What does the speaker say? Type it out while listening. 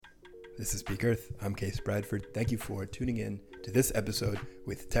This is Peak Earth. I'm Case Bradford. Thank you for tuning in to this episode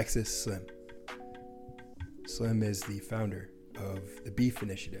with Texas Slim. Slim is the founder of the Beef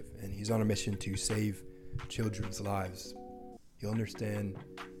Initiative, and he's on a mission to save children's lives. You'll understand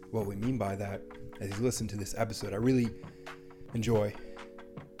what we mean by that as you listen to this episode. I really enjoy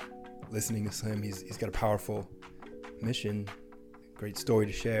listening to Slim. He's got a powerful mission, great story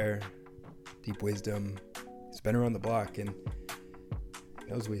to share, deep wisdom. He's been around the block and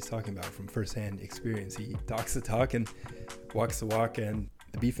knows what he's talking about from firsthand experience. He talks the talk and walks the walk, and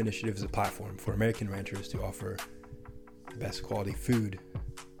the Beef Initiative is a platform for American ranchers to offer the best quality food,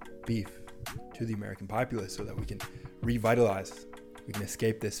 beef, to the American populace so that we can revitalize, we can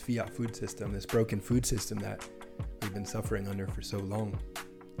escape this fiat food system, this broken food system that we've been suffering under for so long.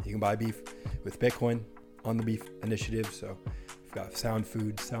 You can buy beef with Bitcoin on the Beef Initiative, so we've got sound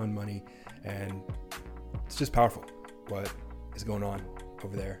food, sound money, and it's just powerful what is going on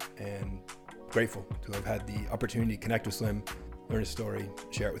over there, and grateful to have had the opportunity to connect with Slim, learn his story,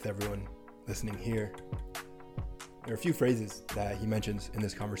 share it with everyone listening here. There are a few phrases that he mentions in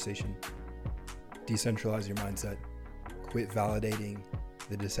this conversation. Decentralize your mindset, quit validating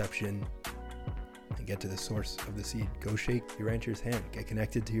the deception, and get to the source of the seed. Go shake your rancher's hand, get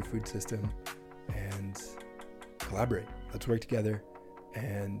connected to your food system, and collaborate. Let's work together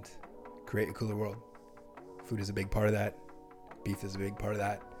and create a cooler world. Food is a big part of that. Beef is a big part of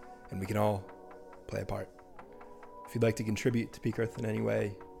that, and we can all play a part. If you'd like to contribute to Peak Earth in any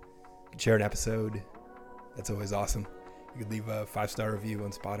way, you can share an episode. That's always awesome. You could leave a 5-star review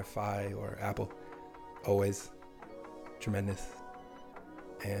on Spotify or Apple. Always tremendous.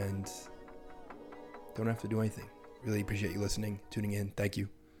 And don't have to do anything. Really appreciate you listening, tuning in. Thank you.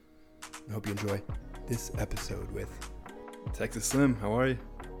 I hope you enjoy this episode with Texas Slim. How are you?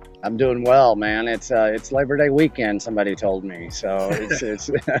 I'm doing well, man. It's Labor Day weekend, somebody told me. So it's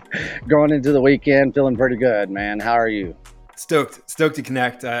going into the weekend, feeling pretty good, man. How are you? Stoked to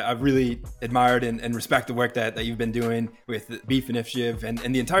connect. I've really admired and respect the work that you've been doing with the Beef Initiative and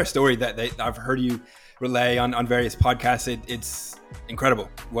the entire story that I've heard you relay on various podcasts. It's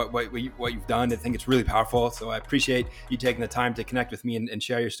incredible what you've done. I think it's really powerful. So I appreciate you taking the time to connect with me and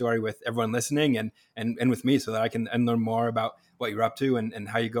share your story with everyone listening and with me so that I can learn more about what you're up to and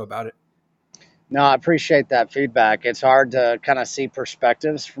how you go about it. No, I appreciate that feedback. It's hard to kind of see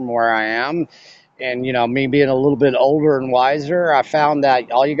perspectives from where I am. And, me being a little bit older and wiser, I found that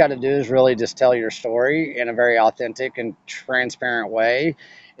all you got to do is really just tell your story in a very authentic and transparent way.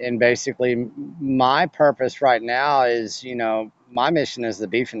 And basically, my purpose right now is, my mission is the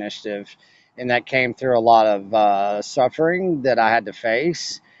Beef Initiative. And that came through a lot of suffering that I had to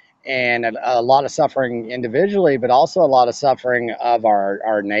face. And a lot of suffering individually, but also a lot of suffering of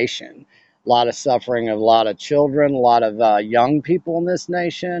our nation. A lot of suffering of a lot of children, a lot of young people in this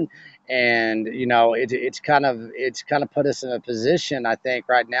nation. And, it's kind of put us in a position, I think,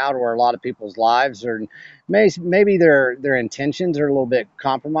 right now to where a lot of people's lives are, maybe their intentions are a little bit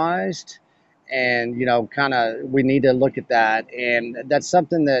compromised. And, we need to look at that. And that's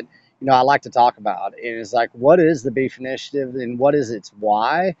something that, I like to talk about. And it's like, what is the Beef Initiative and what is its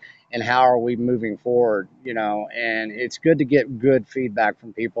why and how are we moving forward? And it's good to get good feedback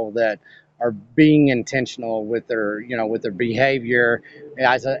from people that are being intentional with their behavior.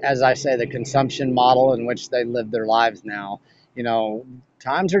 As I say, the consumption model in which they live their lives now.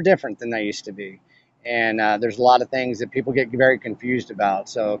 Times are different than they used to be. And there's a lot of things that people get very confused about.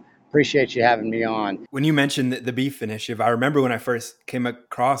 So appreciate you having me on. When you mentioned the Beef Initiative, I remember when I first came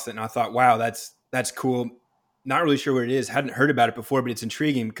across it and I thought, wow, that's cool. Not really sure what it is. Hadn't heard about it before, but it's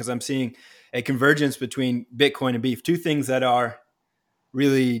intriguing because I'm seeing a convergence between Bitcoin and beef, two things that are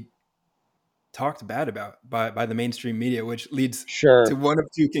really talked bad about by the mainstream media, which leads to one of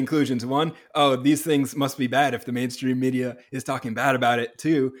two conclusions. One, oh, these things must be bad if the mainstream media is talking bad about it.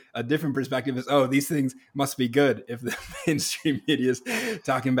 Two, a different perspective is, oh, these things must be good if the mainstream media is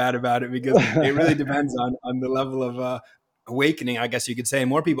talking bad about it, because it really depends on the level of awakening, I guess you could say. And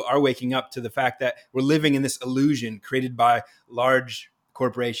more people are waking up to the fact that we're living in this illusion created by large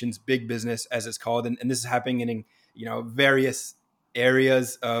corporations, big business, as it's called. And this is happening in, various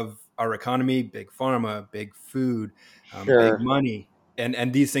areas of our economy, big pharma, big food, big money.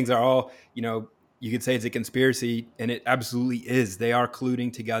 And these things are all, you could say it's a conspiracy, and it absolutely is. They are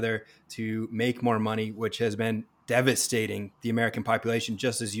colluding together to make more money, which has been devastating the American population,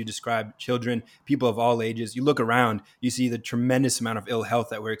 just as you described, children, people of all ages. You look around, you see the tremendous amount of ill health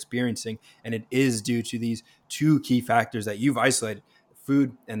that we're experiencing, and it is due to these two key factors that you've isolated: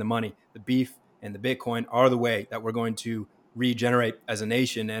 food and the money. The beef and the Bitcoin are the way that we're going to regenerate as a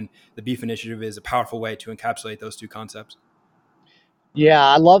nation, and the Beef Initiative is a powerful way to encapsulate those two concepts. Yeah,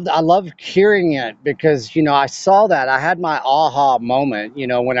 I love hearing it because I saw that I had my aha moment.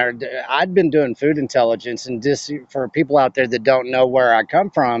 When I'd been doing food intelligence, and just for people out there that don't know where I come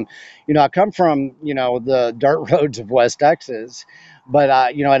from, I come from the dirt roads of West Texas, but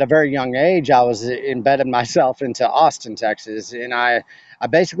at a very young age I was embedded myself into Austin, Texas, and I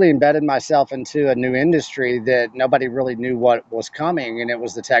basically embedded myself into a new industry that nobody really knew what was coming, and it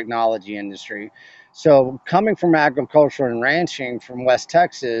was the technology industry. So coming from agriculture and ranching from West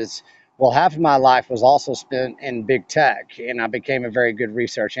Texas, well, half of my life was also spent in big tech, and I became a very good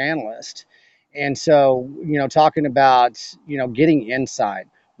research analyst. And so, talking about, getting insight,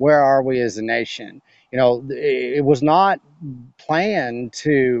 where are we as a nation? It was not planned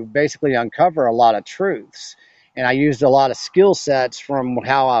to basically uncover a lot of truths. And I used a lot of skill sets from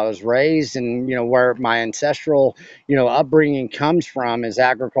how I was raised and, where my ancestral, upbringing comes from is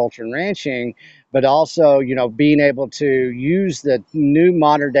agriculture and ranching, but also, being able to use the new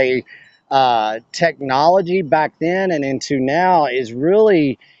modern day technology back then and into now is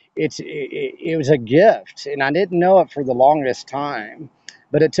really, it was a gift. And I didn't know it for the longest time,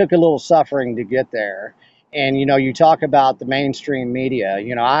 but it took a little suffering to get there. And you talk about the mainstream media.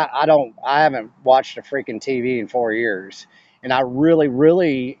 I haven't watched a freaking TV in 4 years, and I really,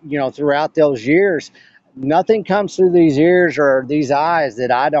 really, throughout those years, nothing comes through these ears or these eyes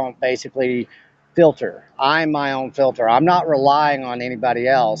that I don't basically filter. I'm my own filter. I'm not relying on anybody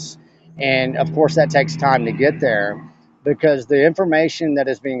else, and of course that takes time to get there because the information that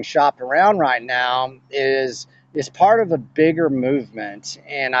is being shopped around right now is part of a bigger movement.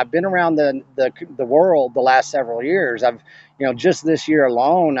 And I've been around the world the last several years. I've just this year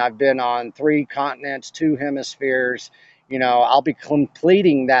alone, I've been on 3 continents, 2 hemispheres. I'll be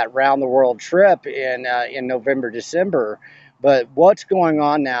completing that round the world trip in November, December. But what's going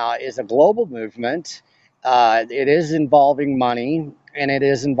on now is a global movement. It is involving money and it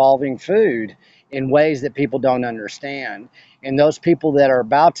is involving food in ways that people don't understand. And those people that are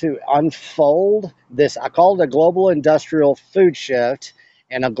about to unfold this, I call it a global industrial food shift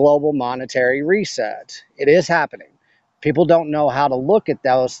and a global monetary reset. It is happening. People don't know how to look at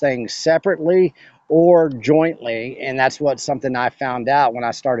those things separately or jointly. And that's what something I found out when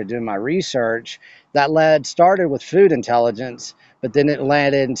I started doing my research. That started with food intelligence, but then it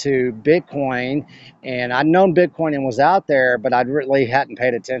led into Bitcoin. And I'd known Bitcoin and was out there, but I really hadn't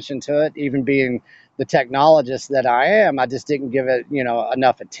paid attention to it. Even being the technologist that I am, I just didn't give it,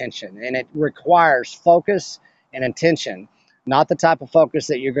 enough attention. And it requires focus and attention, not the type of focus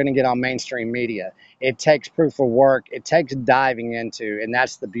that you're going to get on mainstream media. It takes proof of work. It takes diving into, and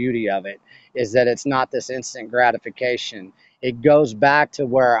that's the beauty of it, is that it's not this instant gratification. It goes back to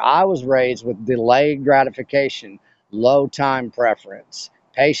where I was raised with delayed gratification, low time preference,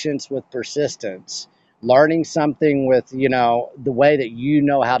 patience with persistence, learning something with the way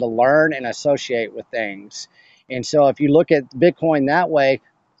that how to learn and associate with things. And so if you look at Bitcoin that way,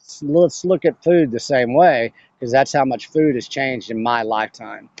 let's look at food the same way, because that's how much food has changed in my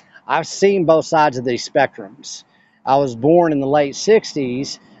lifetime. I've seen both sides of these spectrums. I was born in the late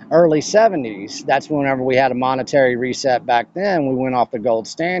 60s, early 70s. That's whenever we had a monetary reset back then. We went off the gold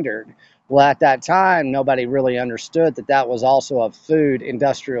standard. Well, at that time, nobody really understood that that was also a food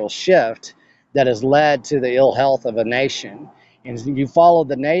industrial shift that has led to the ill health of a nation. And you follow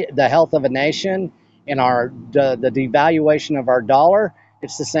the health of a nation and the devaluation of our dollar,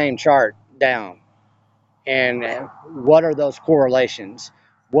 it's the same chart down. And what are those correlations?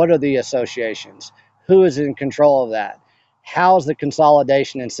 What are the associations? Who is in control of that? How is the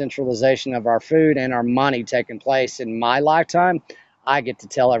consolidation and centralization of our food and our money taking place in my lifetime? I get to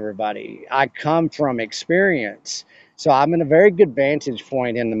tell everybody. I come from experience. So I'm in a very good vantage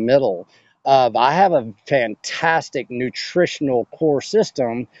point in the middle of I have a fantastic nutritional core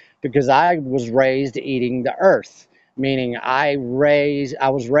system because I was raised eating the earth, meaning I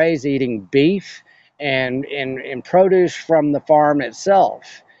was raised eating beef and produce from the farm itself.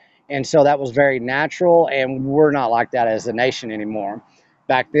 And so that was very natural, and we're not like that as a nation anymore.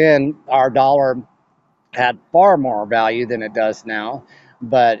 Back then, our dollar had far more value than it does now.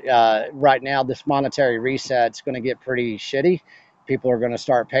 But right now, this monetary reset is going to get pretty shitty. People are going to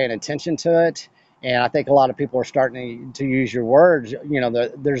start paying attention to it. And I think a lot of people are starting to use your words.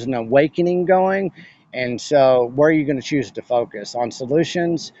 There's an awakening going. And so, where are you going to choose to focus on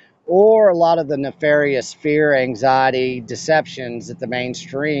solutions or a lot of the nefarious fear, anxiety, deceptions that the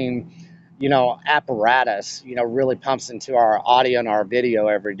mainstream, apparatus, really pumps into our audio and our video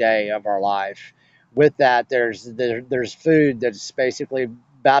every day of our life? With that, there's food that's basically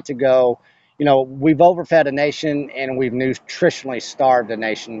about to go, we've overfed a nation and we've nutritionally starved a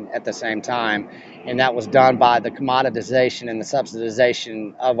nation at the same time. And that was done by the commoditization and the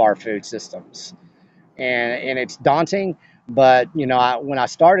subsidization of our food systems. And it's daunting, but when I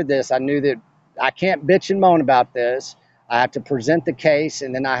started this, I knew that I can't bitch and moan about this. I have to present the case,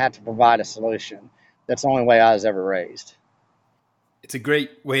 and then I have to provide a solution. That's the only way I was ever raised. It's a great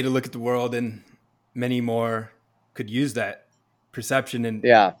way to look at the world, and many more could use that perception. And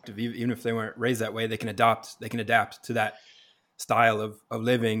Yeah. even if they weren't raised that way, they can adapt to that style of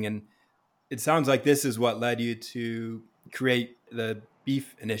living. And it sounds like this is what led you to create the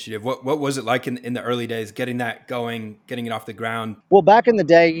Beef Initiative. What was it like in the early days, getting that going, getting it off the ground? Well, back in the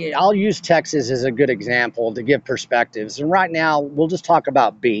day, I'll use Texas as a good example to give perspectives. And right now, we'll just talk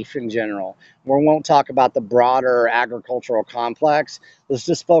about beef in general. We won't talk about the broader agricultural complex. Let's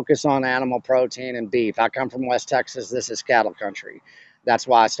just focus on animal protein and beef. I come from West Texas. This is cattle country. That's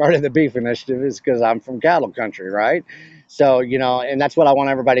why I started the Beef Initiative, is because I'm from cattle country, right? So, and that's what I want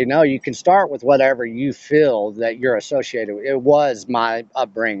everybody to know. You can start with whatever you feel that you're associated with. It was my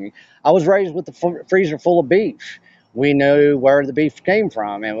upbringing. I was raised with the freezer full of beef. We knew where the beef came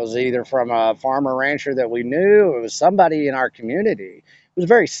from. It was either from a farmer rancher that we knew, it was somebody in our community. It was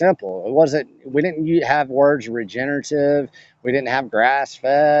very simple. We didn't have words regenerative. We didn't have grass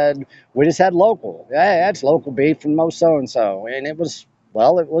fed. We just had local. Hey, that's local beef from most so-and-so. And it was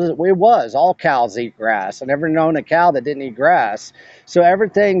all cows eat grass. I never known a cow that didn't eat grass. So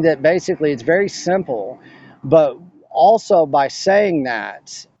everything that basically, it's very simple. But also by saying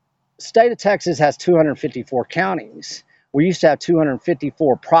that, state of Texas has 254 counties. We used to have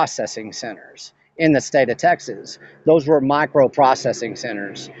 254 processing centers in the state of Texas. Those were micro processing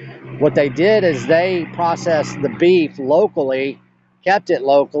centers. What they did is they processed the beef locally, kept it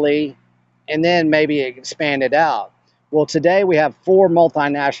locally, and then maybe expanded out. Well, today we have 4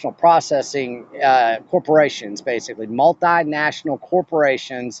 multinational processing corporations, basically multinational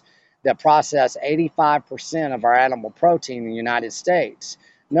corporations that process 85% of our animal protein in the United States.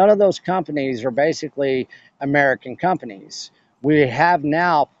 None of those companies are basically American companies. We have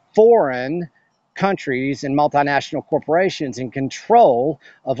now foreign countries and multinational corporations in control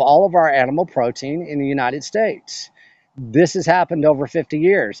of all of our animal protein in the United States. This has happened over 50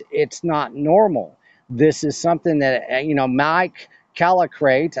 years. It's not normal. This is something that, Mike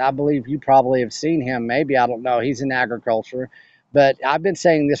Callicrate, I believe you probably have seen him. Maybe, I don't know. He's in agriculture. But I've been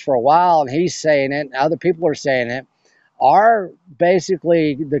saying this for a while, and he's saying it, and other people are saying it.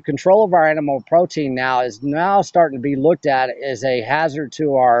 Basically, the control of our animal protein now is starting to be looked at as a hazard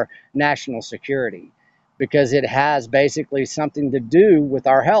to our national security, because it has basically something to do with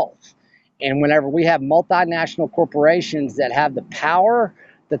our health. And whenever we have multinational corporations that have the power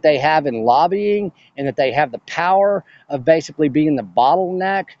that they have in lobbying, and that they have the power of basically being the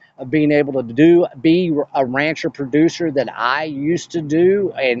bottleneck of being able to be a rancher producer that I used to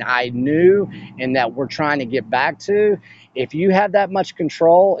do and I knew, and that we're trying to get back to. If you have that much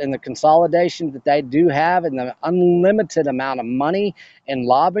control in the consolidation that they do have and the unlimited amount of money and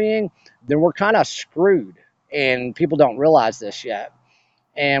lobbying, then we're kind of screwed, and people don't realize this yet.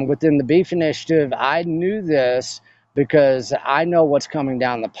 And within the Beef Initiative, I knew this because I know what's coming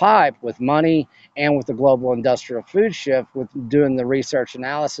down the pipe with money and with the global industrial food shift, with doing the research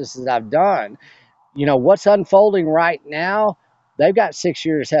analysis that I've done. What's unfolding right now, they've got 6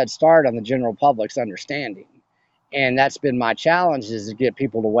 years head start on the general public's understanding. And that's been my challenge, is to get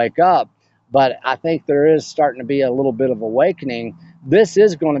people to wake up. But I think there is starting to be a little bit of awakening. This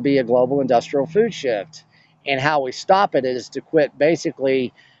is going to be a global industrial food shift. And how we stop it is to quit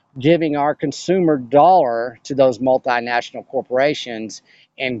basically giving our consumer dollar to those multinational corporations,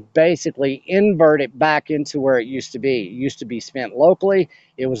 and basically invert it back into where it used to be. It used to be spent locally.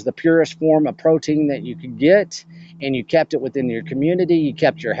 It was the purest form of protein that you could get, and you kept it within your community. You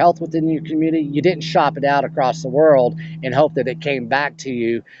kept your health within your community. You didn't shop it out across the world and hope that it came back to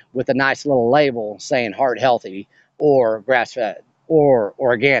you with a nice little label saying heart healthy or grass-fed or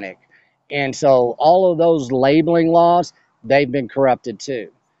organic. And so all of those labeling laws, they've been corrupted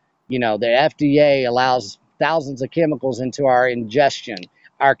too. The FDA allows thousands of chemicals into our ingestion,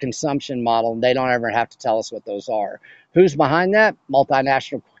 our consumption model, and they don't ever have to tell us what those are. Who's behind that?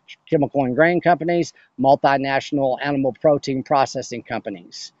 Multinational chemical and grain companies, multinational animal protein processing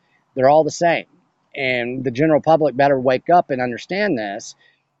companies. They're all the same. And the general public better wake up and understand this.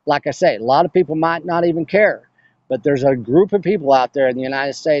 Like I say, a lot of people might not even care, but there's a group of people out there in the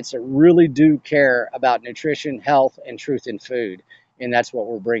United States that really do care about nutrition, health, and truth in food. And that's what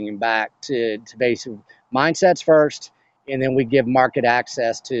we're bringing back to basic mindsets first, and then we give market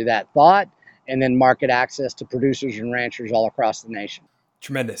access to that thought, and then market access to producers and ranchers all across the nation.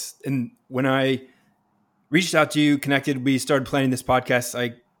 Tremendous. And when I reached out to you, connected, we started planning this podcast,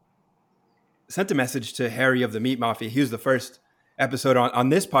 I sent a message to Harry of the Meat Mafia. He was the first episode on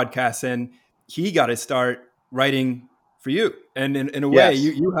this podcast, and he got to start writing for you. And in a way,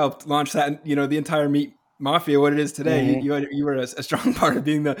 Yes. you helped launch that, the entire Meat Mafia, what it is today. Mm-hmm. You were a strong part of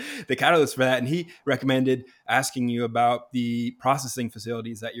being the catalyst for that. And he recommended asking you about the processing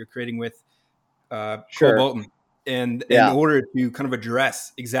facilities that you're creating with Cole Sure. Bolton. And in Yeah. order to kind of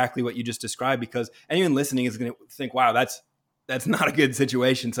address exactly what you just described, because anyone listening is going to think, wow, that's not a good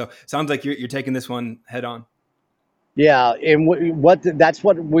situation. So sounds like you're taking this one head on. Yeah, and that's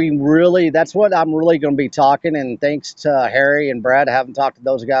what I'm really going to be talking. And thanks to Harry and Brad, I haven't talked to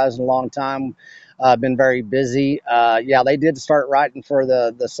those guys in a long time. Been very busy. Yeah, they did start writing for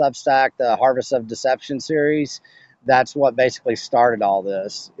the Substack, the Harvest of Deception series. That's what basically started all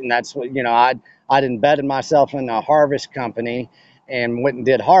this, and that's what I'd embedded myself in a harvest company and went and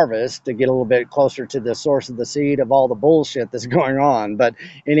did harvest to get a little bit closer to the source of the seed of all the bullshit that's going on. But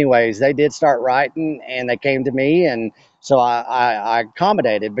anyways, they did start writing and they came to me, and so I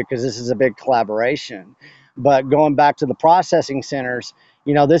accommodated because this is a big collaboration. But going back to the processing centers,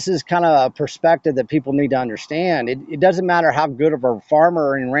 this is kind of a perspective that people need to understand. It doesn't matter how good of a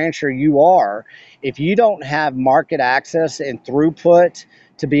farmer and rancher you are, if you don't have market access and throughput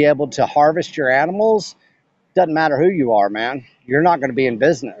to be able to harvest your animals, doesn't matter who you are, man. You're not going to be in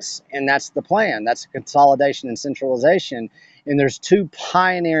business. And that's the plan. That's consolidation and centralization. And there's two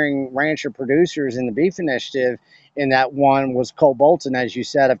pioneering rancher producers in the beef initiative. And that one was Cole Bolton, as you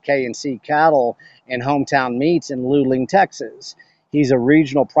said, of K&C Cattle and Hometown Meats in Luling, Texas. He's a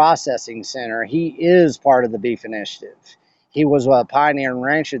regional processing center. He is part of the beef initiative. He was a pioneering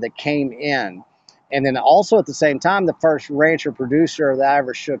rancher that came in. And then also at the same time, the first rancher producer that I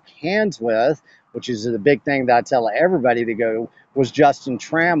ever shook hands with, which is the big thing that I tell everybody to go, was Justin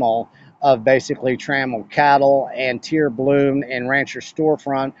Trammell of basically Trammell Cattle and Tier Bloom and Rancher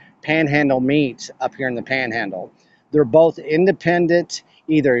Storefront Panhandle Meats up here in the Panhandle. They're both independent.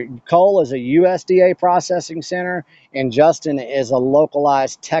 Either Cole is a USDA processing center and Justin is a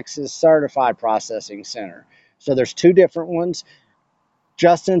localized Texas certified processing center. So there's two different ones.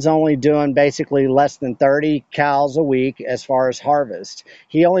 Justin's only doing basically less than 30 cows a week as far as harvest.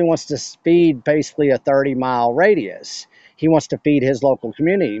 He only wants to feed basically a 30-mile radius. He wants to feed his local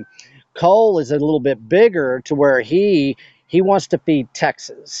community. Cole is a little bit bigger to where he wants to feed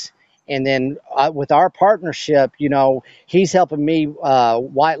Texas. And then with our partnership, he's helping me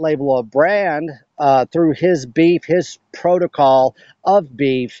white label a brand through his beef, his protocol of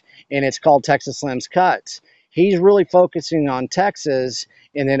beef, and it's called Texas Slim's Cuts. He's really focusing on Texas,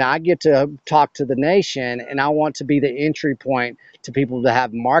 and then I get to talk to the nation, and I want to be the entry point to people to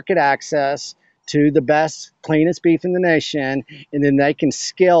have market access to the best, cleanest beef in the nation, and then they can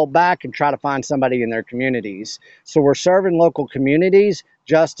scale back and try to find somebody in their communities. So we're serving local communities,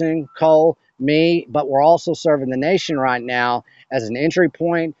 Justin, Cole, me, but we're also serving the nation right now as an entry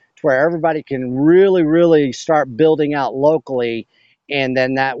point to where everybody can really, really start building out locally. And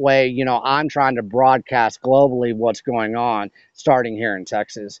then that way, I'm trying to broadcast globally what's going on, starting here in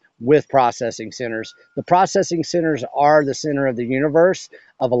Texas with processing centers. The processing centers are the center of the universe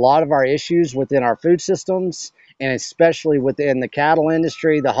of a lot of our issues within our food systems, and especially within the cattle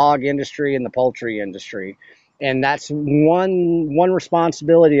industry, the hog industry, and the poultry industry. And that's one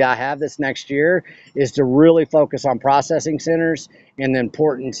responsibility I have this next year, is to really focus on processing centers and the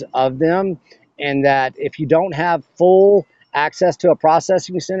importance of them. And that if you don't have full access to a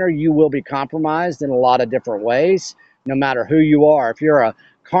processing center, you will be compromised in a lot of different ways, no matter who you are. If you're a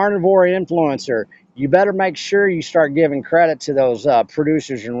carnivore influencer, you better make sure you start giving credit to those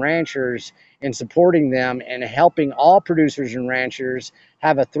producers and ranchers and supporting them and helping all producers and ranchers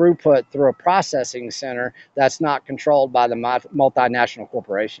have a throughput through a processing center that's not controlled by the multinational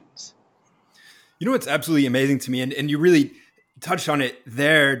corporations. What's absolutely amazing to me, and you really touched on it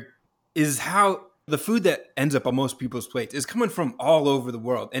there, is how the food that ends up on most people's plates is coming from all over the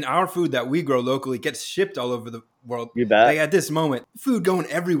world. And our food that we grow locally gets shipped all over the world. You bet. Like at this moment, food going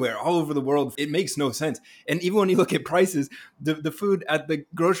everywhere, all over the world. It makes no sense. And even when you look at prices, the food at the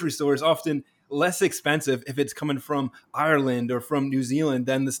grocery store is often less expensive if it's coming from Ireland or from New Zealand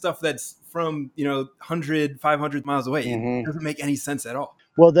than the stuff that's from, 100, 500 miles away. It doesn't make any sense at all.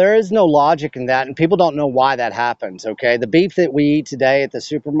 Well, there is no logic in that, and people don't know why that happens, okay? The beef that we eat today at the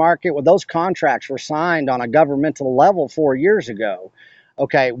supermarket, well, those contracts were signed on a governmental level 4 years ago.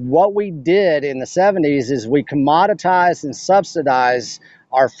 Okay, what we did in the 70s is we commoditized and subsidized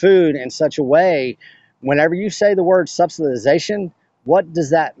our food in such a way, whenever you say the word subsidization, what does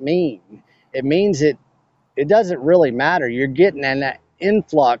that mean? It means it doesn't really matter. You're getting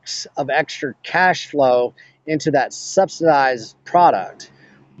influx of extra cash flow into that subsidized product.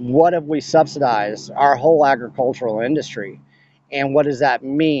 What have we subsidized? Our whole agricultural industry. And what does that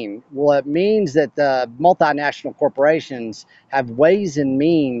mean? Well, it means that the multinational corporations have ways and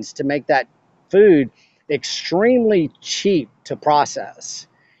means to make that food extremely cheap to process.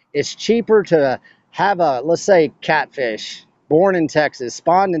 It's cheaper to have a, let's say, catfish born in Texas,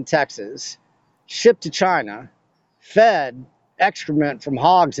 spawned in Texas, shipped to China, fed excrement from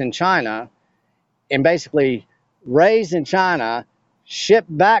hogs in China, and basically raised in China,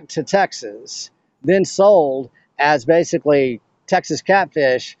 shipped back to Texas, then sold as basically Texas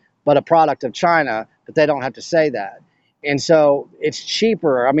catfish, but a product of China, but they don't have to say that. And so it's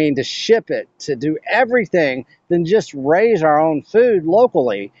cheaper, I mean, to ship it, to do everything than just raise our own food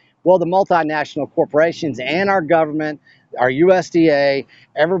locally. Well, the multinational corporations and our government, our USDA,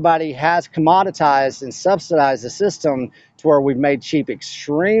 everybody has commoditized and subsidized the system to where we've made cheap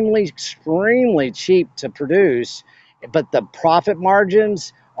extremely cheap to produce, but the profit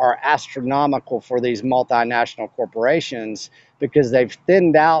margins are astronomical for these multinational corporations because they've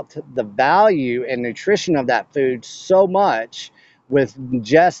thinned out the value and nutrition of that food so much with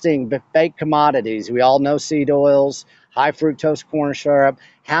ingesting fake commodities. We all know seed oils, high fructose corn syrup.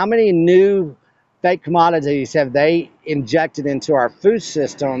 How many new fake commodities have they injected into our food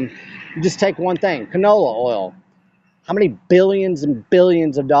system? You just take one thing, canola oil. How many billions and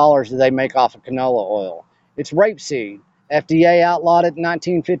billions of dollars do they make off of canola oil? It's rapeseed. FDA outlawed it in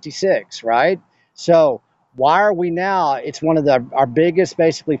 1956, right? So why are we now, it's one of our biggest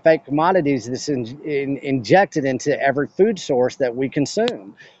basically fake commodities that's injected into every food source that we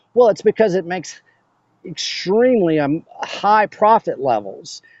consume. Well, it's because it makes extremely high profit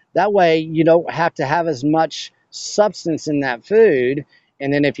levels. That way you don't have to have as much substance in that food.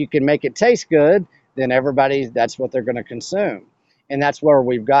 And then if you can make it taste good, then everybody, that's what they're going to consume. And that's where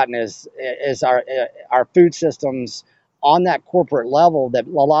we've gotten is our food systems on that corporate level that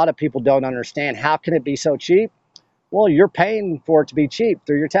a lot of people don't understand. How can it be so cheap? Well, you're paying for it to be cheap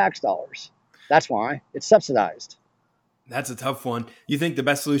through your tax dollars. That's why it's subsidized. That's a tough one. You think the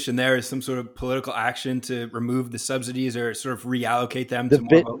best solution there is some sort of political action to remove the subsidies or sort of reallocate them to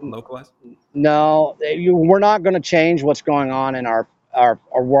more localized? No, we're not going to change what's going on in our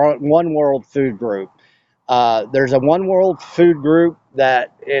one world food group. There's a one world food group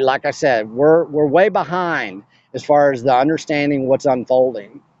that, like I said, we're way behind as far as the understanding what's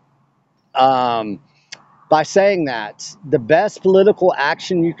unfolding. By saying that, the best political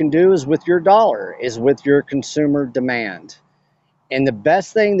action you can do is with your dollar, is with your consumer demand. And the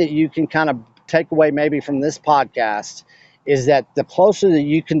best thing that you can kind of take away maybe from this podcast is that the closer that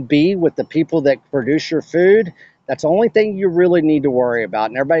you can be with the people that produce your food, that's the only thing you really need to worry about.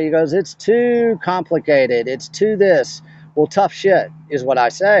 And everybody goes, it's too complicated, it's too this. Well, tough shit is what I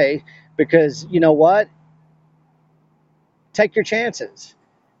say, because you know what? Take your chances.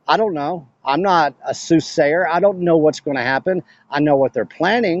 I don't know. I'm not a soothsayer. I don't know what's going to happen. I know what they're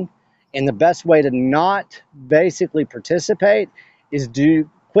planning. And the best way to not basically participate is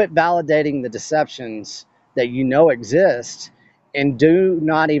quit validating the deceptions that you know exist, and do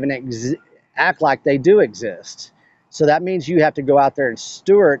not even act like they do exist. So that means you have to go out there and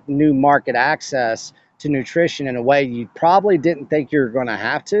steward new market access to nutrition in a way you probably didn't think you were going to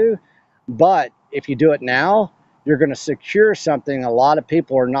have to. But if you do it now, you're going to secure something a lot of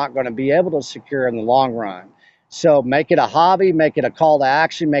people are not going to be able to secure in the long run. So make it a hobby, make it a call to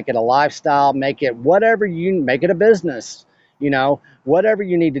action, make it a lifestyle, make it make it a business. Whatever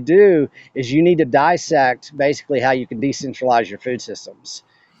you need to do is you need to dissect basically how you can decentralize your food systems,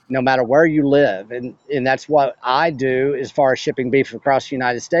 no matter where you live. And that's what I do as far as shipping beef across the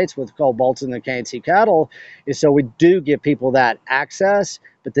United States with Cole Bolton and the KNC cattle, is so we do give people that access,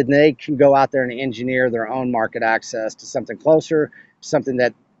 but then they can go out there and engineer their own market access to something closer, something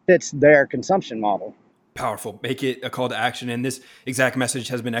that fits their consumption model. Powerful. Make it a call to action. And this exact message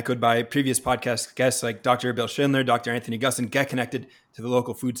has been echoed by previous podcast guests like Dr. Bill Schindler, Dr. Anthony Gustin. Get connected to the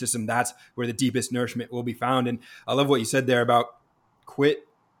local food system. That's where the deepest nourishment will be found. And I love what you said there about quit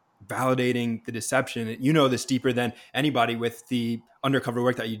validating the deception. You know this deeper than anybody with the undercover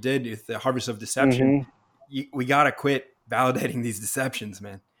work that you did with the Harvest of Deception. Mm-hmm. We got to quit validating these deceptions,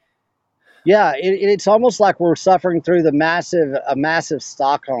 man. Yeah, it's almost like we're suffering through a massive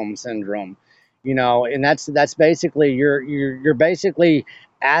Stockholm syndrome. And that's basically you're basically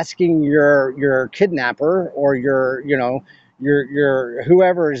asking your kidnapper or your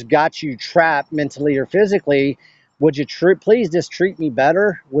whoever has got you trapped mentally or physically, would you please just treat me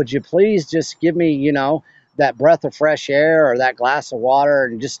better? Would you please just give me that breath of fresh air or that glass of water,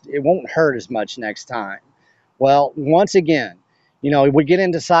 and just it won't hurt as much next time? Well, once again, We get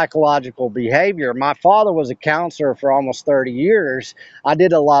into psychological behavior. My father was a counselor for almost 30 years. I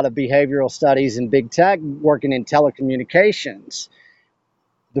did a lot of behavioral studies in big tech, working in telecommunications.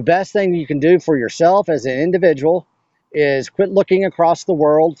 The best thing you can do for yourself as an individual is quit looking across the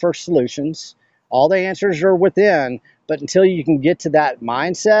world for solutions. All the answers are within, but until you can get to that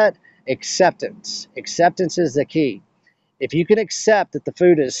mindset, acceptance. Acceptance is the key. If you can accept that the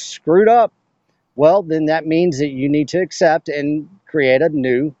food is screwed up, well, then that means that you need to accept and create a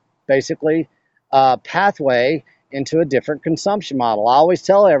new, basically, pathway into a different consumption model. I always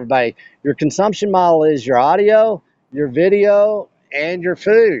tell everybody your consumption model is your audio, your video, and your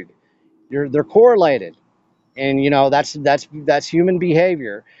food. They're correlated, and that's human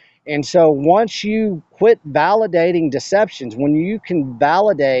behavior. And so once you quit validating deceptions, when you can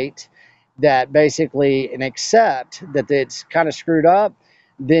validate that basically and accept that it's kind of screwed up,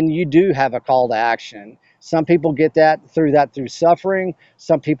 then you do have a call to action. Some people get through suffering.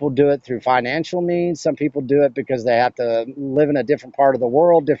 Some people do it through financial means. Some people do it because they have to live in a different part of the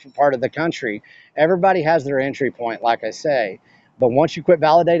world, different part of the country. Everybody has their entry point, like I say. But once you quit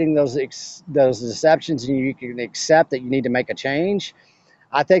validating those deceptions and you can accept that you need to make a change,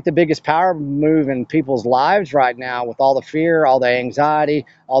 I think the biggest power move in people's lives right now, with all the fear, all the anxiety,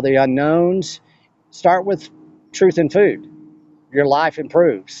 all the unknowns, start with truth in food. Your life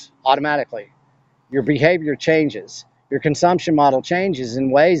improves automatically. Your behavior changes. Your consumption model changes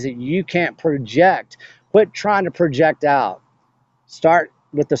in ways that you can't project. Quit trying to project out. Start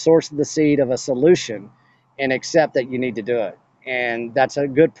with the source of the seed of a solution and accept that you need to do it. And that's a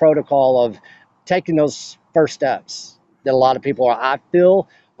good protocol of taking those first steps that a lot of people I feel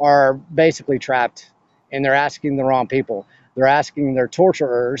are basically trapped, and they're asking the wrong people. They're asking their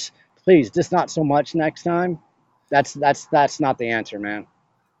torturers, please, just not so much next time. That's not the answer, man.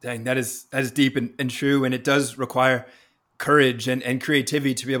 Dang, that is deep and true. And it does require courage and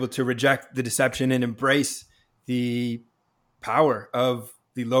creativity to be able to reject the deception and embrace the power of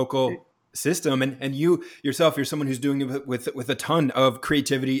the local system. And you yourself, you're someone who's doing it with a ton of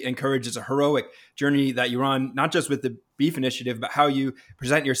creativity and courage. It's a heroic journey that you're on, not just with the Beef Initiative, but how you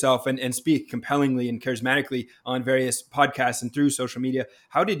present yourself and speak compellingly and charismatically on various podcasts and through social media.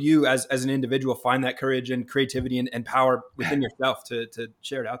 How did you as an individual find that courage and creativity and power within yourself to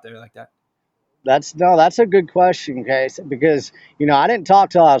share it out there like that? That's a good question, Case, because I didn't talk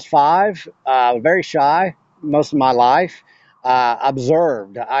till I was 5. Very shy most of my life.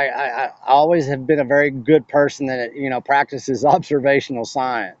 Observed. I always have been a very good person that practices observational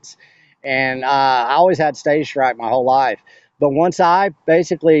science, and I always had stage fright my whole life. But once I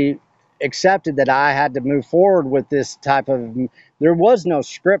basically accepted that I had to move forward with this type of, there was no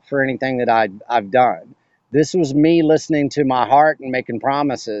script for anything that I've done. This was me listening to my heart and making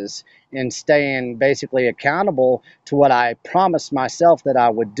promises and staying basically accountable to what I promised myself that I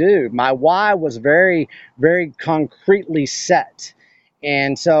would do. My why was very, very concretely set.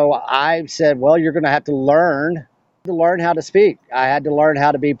 And so I said, well, you're going to have to learn how to speak. I had to learn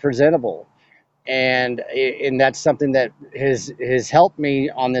how to be presentable. And that's something that has helped me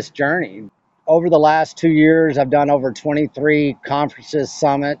on this journey. Over the last 2 years, I've done over 23 conferences,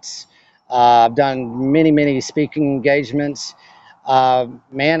 summits. I've done many speaking engagements.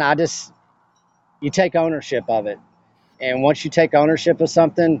 Man, you take ownership of it. And once you take ownership of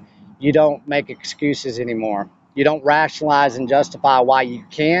something, you don't make excuses anymore. You don't rationalize and justify why you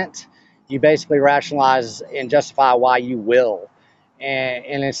can't. You basically rationalize and justify why you will.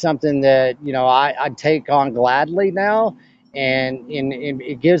 And it's something that, I take on gladly now. And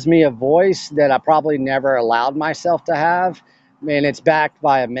it gives me a voice that I probably never allowed myself to have. And it's backed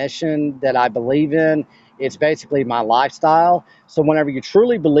by a mission that I believe in. It's basically my lifestyle. So whenever you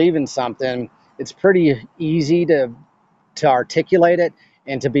truly believe in something, it's pretty easy to articulate it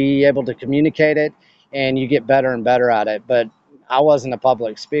and to be able to communicate it, and you get better and better at it. But I wasn't a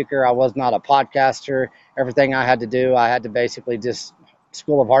public speaker. I was not a podcaster. Everything I had to do, I had to basically just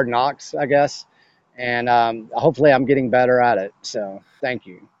school of hard knocks, I guess. And hopefully I'm getting better at it. So thank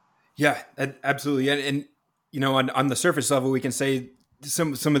you. Yeah, absolutely. And on the surface level, we can say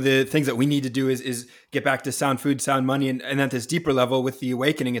some of the things that we need to do is get back to sound food, sound money. And at this deeper level with the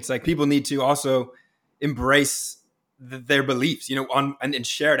awakening, it's like people need to also embrace their beliefs, and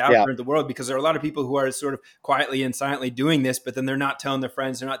share it out there in the world, because there are a lot of people who are sort of quietly and silently doing this, but then they're not telling their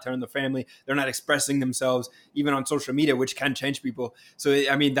friends, they're not telling their family, they're not expressing themselves even on social media, which can change people. So,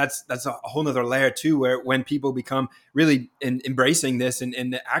 I mean, that's a whole nother layer too, where when people become really embracing this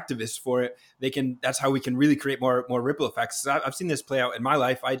and the activists for it, that's how we can really create more ripple effects. So I've seen this play out in my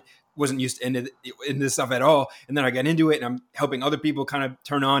life. wasn't used to into this stuff at all. And then I got into it, and I'm helping other people kind of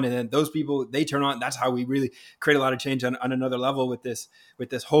turn on, and then those people, they turn on. That's how we really create a lot of change on another level with this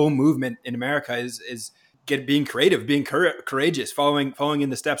whole movement in America is being creative, being courageous, following in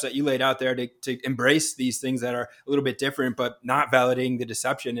the steps that you laid out there to embrace these things that are a little bit different, but not validating the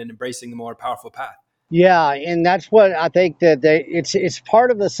deception and embracing the more powerful path. Yeah, and that's what I think that it's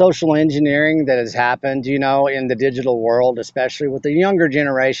part of the social engineering that has happened, in the digital world, especially with the younger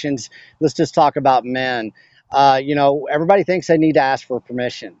generations. Let's just talk about men. Everybody thinks they need to ask for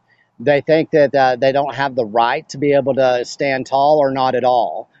permission. They think that they don't have the right to be able to stand tall or not at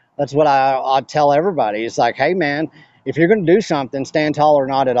all. That's what I tell everybody. It's like, hey, man, if you're going to do something, stand tall or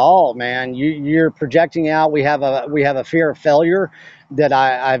not at all, man. You're projecting out. We have a fear of failure that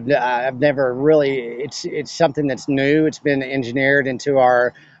I've never really. It's something that's new. It's been engineered into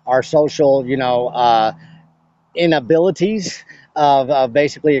our social, inabilities of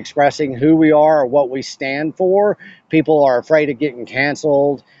basically expressing who we are or what we stand for. People are afraid of getting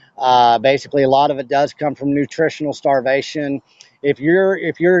canceled. Basically, a lot of it does come from nutritional starvation. If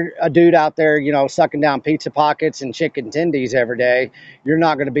you're a dude out there, sucking down pizza pockets and chicken tendies every day, you're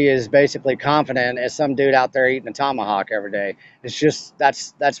not going to be as basically confident as some dude out there eating a tomahawk every day. It's just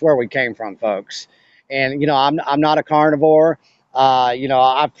that's where we came from, folks. And I'm not a carnivore.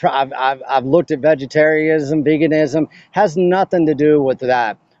 I've looked at vegetarianism, veganism. Has nothing to do with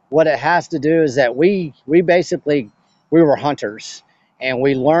that. What it has to do is that we basically we were hunters, and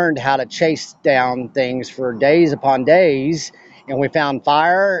we learned how to chase down things for days upon days, and we found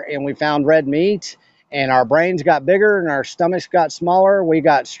fire and we found red meat, and our brains got bigger and our stomachs got smaller. We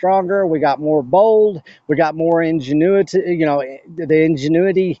got stronger. We got more bold. We got more ingenuity. The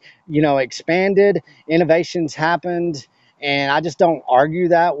ingenuity, expanded. Innovations happened, and I just don't argue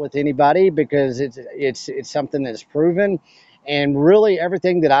that with anybody because it's something that's proven. And really,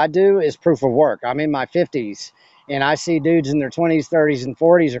 everything that I do is proof of work. I'm in my 50s, and I see dudes in their 20s, 30s, and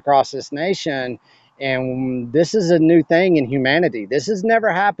 40s across this nation. And this is a new thing in humanity. This has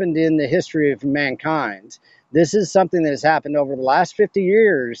never happened in the history of mankind. This is something that has happened over the last 50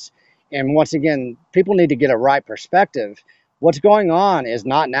 years. And once again, people need to get a right perspective. What's going on is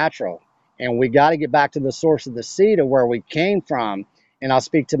not natural. And we got to get back to the source of the seed of where we came from. And I'll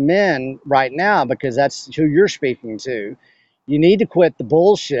speak to men right now because that's who you're speaking to. You need to quit the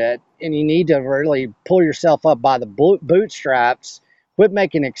bullshit, and you need to really pull yourself up by the bootstraps. Quit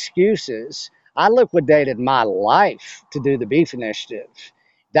making excuses. I liquidated my life to do the beef initiative.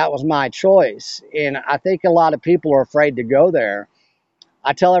 That was my choice. And I think a lot of people are afraid to go there.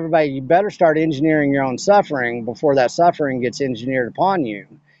 I tell everybody, you better start engineering your own suffering before that suffering gets engineered upon you.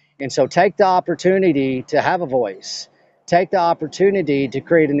 And so take the opportunity to have a voice. Take the opportunity to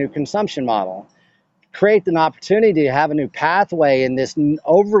create a new consumption model. Create an opportunity to have a new pathway in this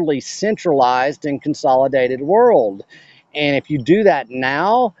overly centralized and consolidated world. And if you do that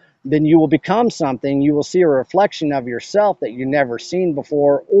now, then you will become something. You will see a reflection of yourself that you've never seen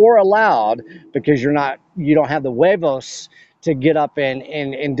before or allowed because you don't have the huevos to get up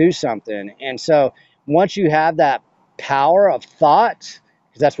and do something. And so once you have that power of thought,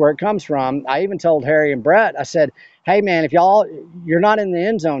 because that's where it comes from. I even told Harry and Brett, I said, hey man, if you're not in the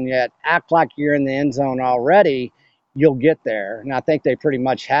end zone yet, act like you're in the end zone already, you'll get there. And I think they pretty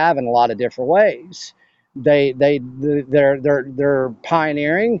much have in a lot of different ways. They're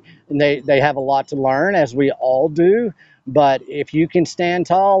pioneering, and they have a lot to learn, as we all do. But if you can stand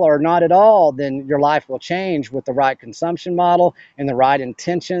tall or not at all, then your life will change with the right consumption model and the right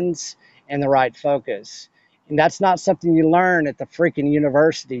intentions and the right focus. And that's not something you learn at the freaking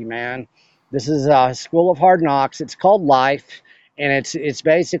university, man. This is a school of hard knocks. It's called life, and it's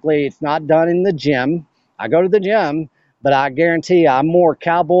basically it's not done in the gym. I go to the gym, but I guarantee you I'm more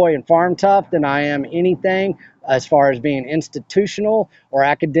cowboy and farm tough than I am anything as far as being institutional or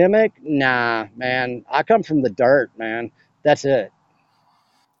academic. Nah, man. I come from the dirt, man. That's it.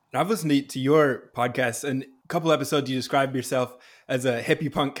 I've listened to your podcast, and a couple episodes you describe yourself as a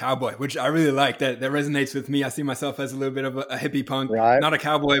hippie punk cowboy, which I really like. That resonates with me. I see myself as a little bit of a hippie punk, Right. not a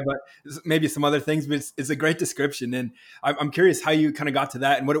cowboy, but maybe some other things. But it's a great description, and I'm curious how you kind of got to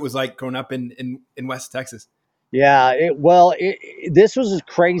that and what it was like growing up in West Texas. Yeah, this was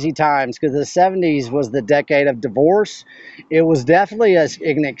crazy times because the 70s was the decade of divorce. It was definitely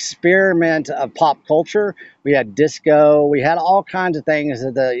an experiment of pop culture. We had disco, we had all kinds of things.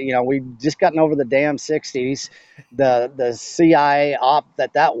 We just gotten over the damn 60s, the CIA op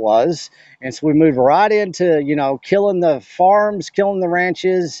that was. And so we moved right into, killing the farms, killing the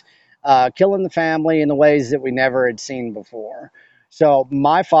ranches, killing the family in the ways that we never had seen before. So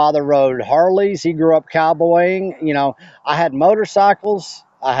my father rode Harleys. He grew up cowboying. I had motorcycles.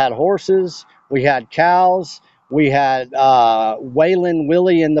 I had horses, we had cows, we had Waylon,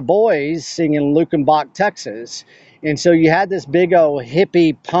 Willie, and the boys singing Lukenbach, Texas. And so you had this big old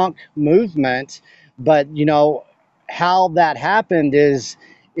hippie punk movement, but how that happened is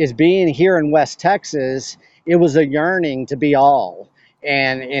being here in West Texas, it was a yearning to be all.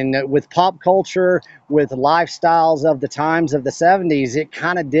 And with pop culture, with lifestyles of the times of the 70s, it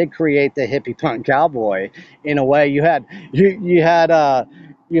kind of did create the hippie punk cowboy in a way. You had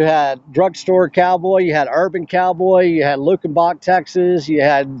drugstore cowboy, you had urban cowboy, you had Lukenbach, Texas, you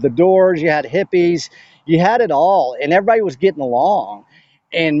had the Doors, you had hippies, you had it all, and everybody was getting along.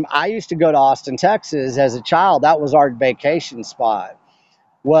 And I used to go to Austin, Texas as a child. That was our vacation spot.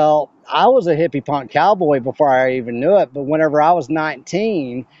 Well, I was a hippie punk cowboy before I even knew it. But whenever I was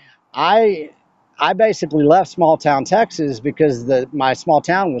 19, I I basically left small town Texas because my small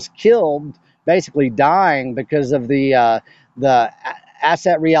town was killed, basically dying because of the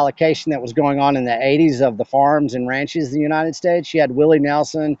asset reallocation that was going on in the 80s of the farms and ranches in the United States. You had Willie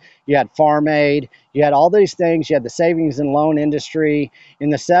Nelson, you had Farm Aid, you had all these things. You had the savings and loan industry.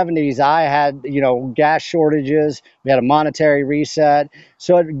 In the 70s, I had, gas shortages. We had a monetary reset.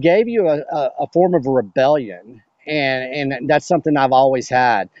 So it gave you a form of a rebellion. And that's something I've always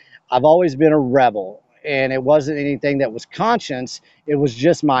had. I've always been a rebel. And it wasn't anything that was conscience. It was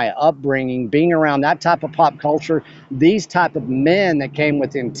just my upbringing, being around that type of pop culture, these type of men that came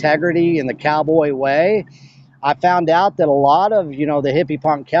with integrity in the cowboy way. I found out that a lot of, the hippie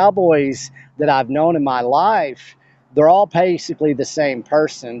punk cowboys that I've known in my life, they're all basically the same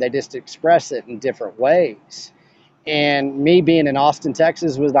person. They just express it in different ways. And me being in Austin,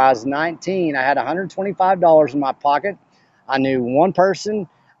 Texas, when I was 19, I had $125 in my pocket. I knew one person.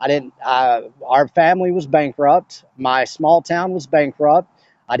 I didn't. Our family was bankrupt. My small town was bankrupt.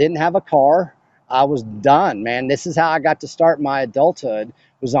 I didn't have a car. I was done, man. This is how I got to start my adulthood.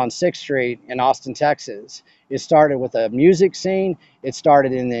 Was on 6th Street in Austin, Texas. It started with a music scene. It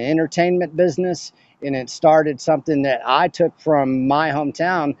started in the entertainment business, and it started something that I took from my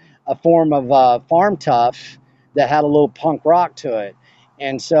hometown, a form of farm tough that had a little punk rock to it.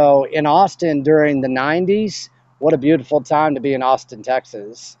 And so in Austin during the 90s, what a beautiful time to be in Austin,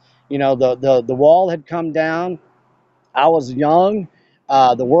 Texas. The wall had come down. I was young.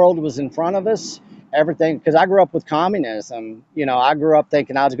 The world was in front of us. Everything, because I grew up with communism. I grew up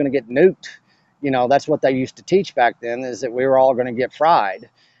thinking I was going to get nuked. That's what they used to teach back then, is that we were all going to get fried.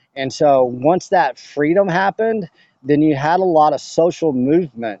 And so once that freedom happened, then you had a lot of social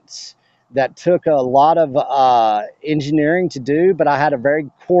movements that took a lot of engineering to do, but I had a very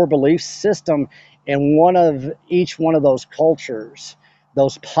core belief system in each one of those cultures,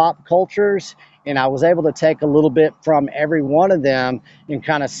 those pop cultures, and I was able to take a little bit from every one of them and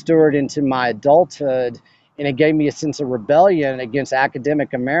kind of steward into my adulthood, and it gave me a sense of rebellion against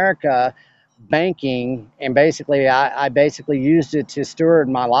academic America, banking, and basically I basically used it to steward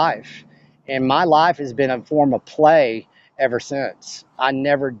my life, and my life has been a form of play ever since. I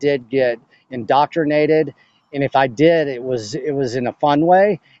never did get indoctrinated, and if I did, it was in a fun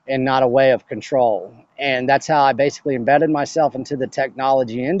way and not a way of control. And that's how I basically embedded myself into the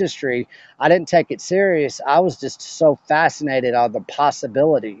technology industry. I didn't take it serious. I was just so fascinated on the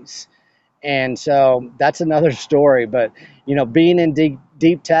possibilities. And so that's another story. But being in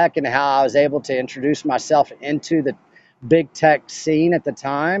deep tech and how I was able to introduce myself into the big tech scene at the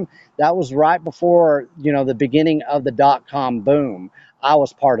time, that was right before the beginning of the dot-com boom. I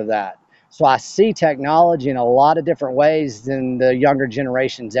was part of that. So I see technology in a lot of different ways than the younger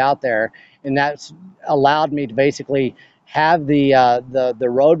generations out there, and that's allowed me to basically have the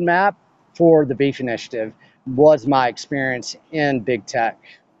roadmap for the Beef Initiative. Was my experience in big tech.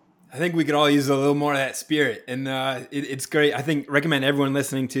 I think we could all use a little more of that spirit, and it's great. I think recommend everyone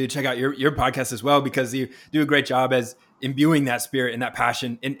listening to check out your podcast as well, because you do a great job as imbuing that spirit and that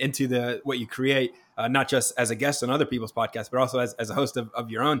passion into what you create, not just as a guest on other people's podcasts, but also as a host of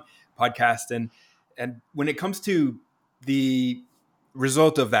your own podcast. And when it comes to the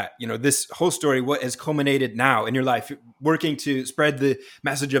result of that, this whole story, what has culminated now in your life, working to spread the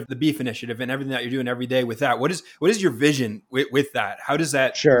message of the Beef Initiative and everything that you're doing every day with that, what is your vision with that? How does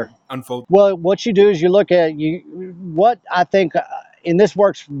that Sure. unfold? Well, what you do is you look at what I think, and this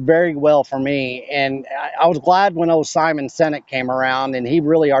works very well for me. And I was glad when old Simon Sinek came around, and he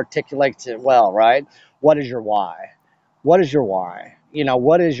really articulates it well, right? What is your why? What is your why?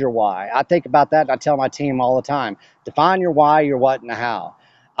 What is your why? I think about that, and I tell my team all the time, define your why, your what, and the how.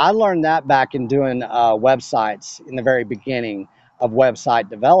 I learned that back in doing websites in the very beginning of website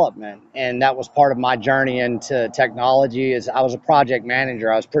development, and that was part of my journey into technology. Is I was a project manager.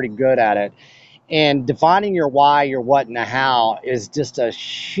 I was pretty good at it, And defining your why, your what, and the how is just a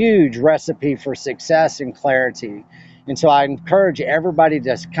huge recipe for success and clarity. And so I encourage everybody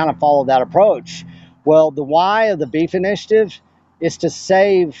to kind of follow that approach. Well, the why of the Beef Initiative is to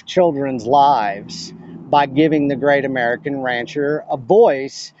save children's lives by giving the great American rancher a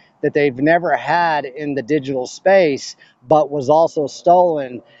voice that they've never had in the digital space, but was also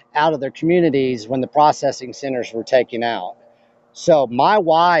stolen out of their communities when the processing centers were taken out. So my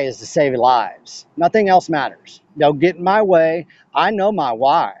why is to save lives. Nothing else matters. Don't get in my way. I know my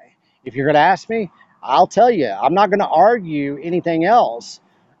why. If you're going to ask me, I'll tell you. I'm not going to argue anything else.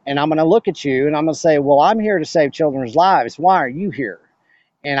 And I'm going to look at you and I'm going to say, well, I'm here to save children's lives. Why are you here?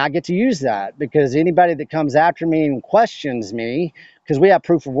 And I get to use that because anybody that comes after me and questions me, because we have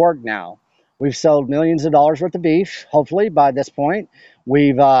proof of work now. We've sold millions of dollars worth of beef, hopefully by this point.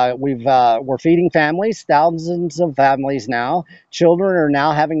 We're feeding families, thousands of families now. Children are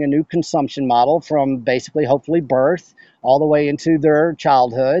now having a new consumption model from basically, hopefully, birth all the way into their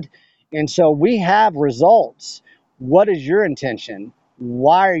childhood. And so we have results. What is your intention?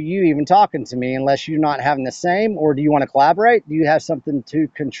 Why are you even talking to me unless you're not having the same, or do you want to collaborate? Do you have something to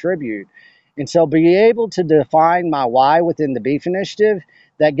contribute? And so be able to define my why within the Beef Initiative,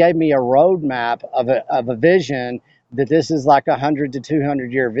 that gave me a roadmap of a vision that this is like 100 to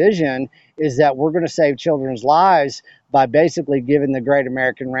 200 year vision, is that we're going to save children's lives by basically giving the great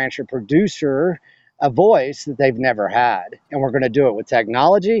American rancher producer a voice that they've never had. And we're going to do it with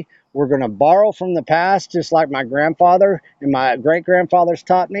technology. We're going to borrow from the past, just like my grandfather and my great grandfathers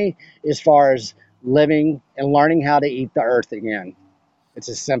taught me, as far as living and learning how to eat the earth again. It's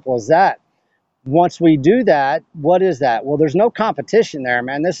as simple as that. Once we do that, what is that? Well, there's no competition there,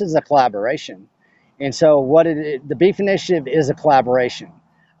 man. This is a collaboration. And so the Beef Initiative is a collaboration.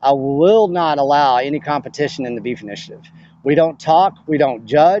 I will not allow any competition in the Beef Initiative. We don't talk, we don't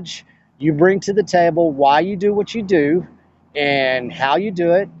judge. You bring to the table why you do what you do and how you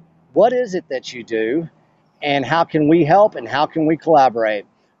do it. What is it that you do? And how can we help and how can we collaborate?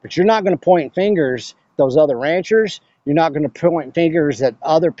 But you're not going to point fingers at those other ranchers. You're not going to point fingers at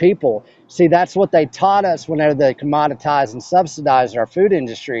other people. See, that's what they taught us whenever they commoditized and subsidized our food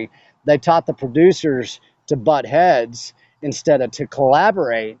industry. They taught the producers to butt heads instead of to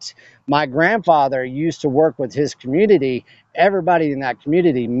collaborate. My grandfather used to work with his community. Everybody in that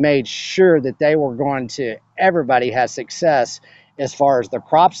community made sure that everybody has success as far as the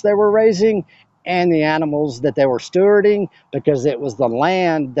crops they were raising and the animals that they were stewarding, because it was the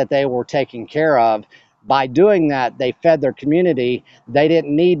land that they were taking care of. By doing that, they fed their community. They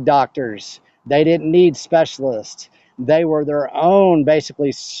didn't need doctors. They didn't need specialists. They were their own,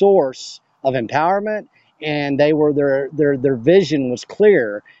 basically, source of empowerment, and their vision was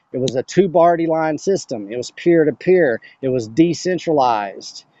clear. It was a two-party line system. It was peer-to-peer. It was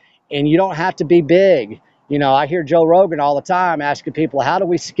decentralized. And you don't have to be big. You know, I hear Joe Rogan all the time asking people, how do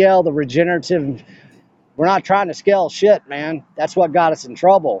we scale the regenerative? We're not trying to scale shit, man. That's what got us in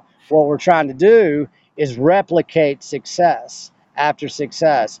trouble. What we're trying to do is replicate success after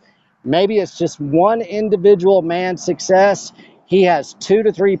success. Maybe it's just one individual man's success. He has 2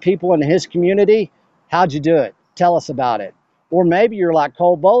 to 3 people in his community. How'd you do it? Tell us about it. Or maybe you're like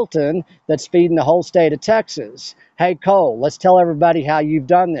Cole Bolton that's feeding the whole state of Texas. Hey, Cole, let's tell everybody how you've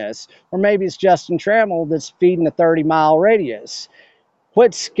done this. Or maybe it's Justin Trammell that's feeding a 30-mile radius.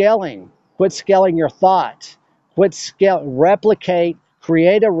 Quit scaling. Quit scaling your thought. Replicate,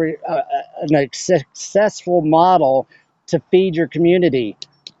 create a successful model to feed your community.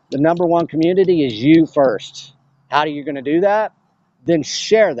 The number one community is you first. How are you going to do that? Then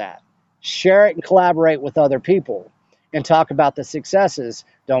share that. Share it and collaborate with other people and talk about the successes.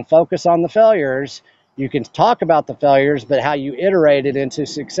 Don't focus on the failures. You can talk about the failures, but how you iterate it into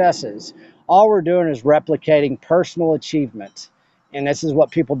successes. All we're doing is replicating personal achievement. And this is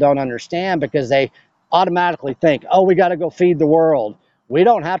what people don't understand, because they automatically think, oh, we got to go feed the world. We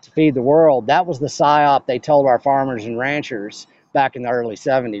don't have to feed the world. That was the psyop they told our farmers and ranchers back in the early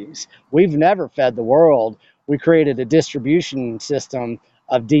 70s. We've never fed the world. We created a distribution system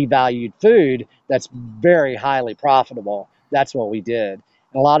of devalued food that's very highly profitable. That's what we did.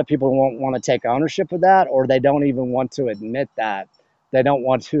 And a lot of people won't want to take ownership of that, or they don't even want to admit that. They don't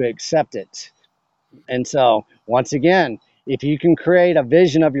want to accept it. And so, once again, if you can create a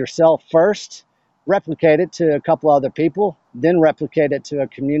vision of yourself first, replicate it to a couple other people, then replicate it to a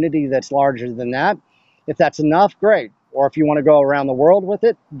community that's larger than that. If that's enough, great. Or if you want to go around the world with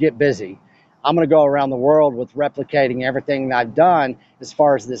it, get busy. I'm going to go around the world with replicating everything that I've done as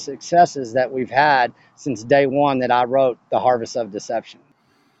far as the successes that we've had since day one that I wrote The Harvest of Deception.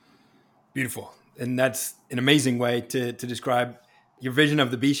 Beautiful. And that's an amazing way to describe your vision of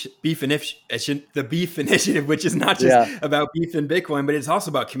the beef initiative, which is not just Yeah. about beef and Bitcoin, but it's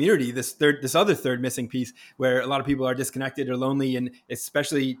also about community. This other third missing piece, where a lot of people are disconnected or lonely, and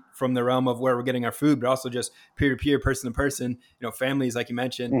especially from the realm of where we're getting our food, but also just peer to peer, person to person. Families, like you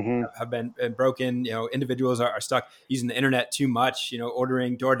mentioned, Hmm. have been broken. Individuals are stuck using the internet too much.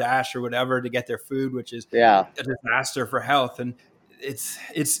 Ordering DoorDash or whatever to get their food, which is Yeah. a disaster for health. And it's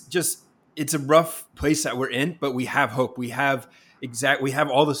a rough place that we're in, but we have hope. We have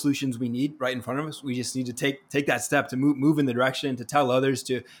all the solutions we need right in front of us. We just need to take that step to move in the direction, to tell others,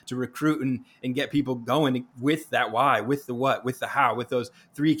 to recruit and get people going with that why, with the what, with the how, with those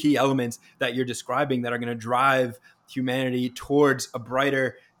three key elements that you're describing that are going to drive humanity towards a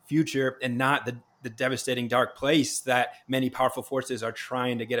brighter future, and not the devastating dark place that many powerful forces are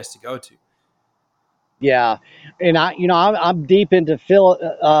trying to get us to go to. Yeah, and I'm deep into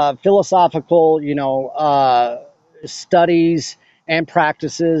philosophical, studies and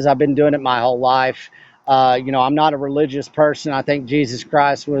practices. I've been doing it my whole life. I'm not a religious person. I think Jesus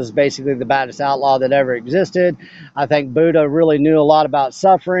Christ was basically the baddest outlaw that ever existed. I think Buddha really knew a lot about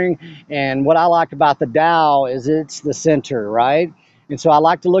suffering. And what I like about the Tao is it's the center, right? And so I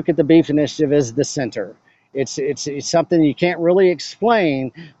like to look at the Beef Initiative as the center. It's something you can't really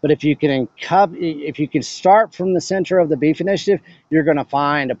explain, but if you can start from the center of the Beef Initiative, you're going to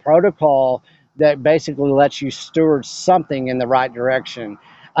find a protocol that basically lets you steward something in the right direction.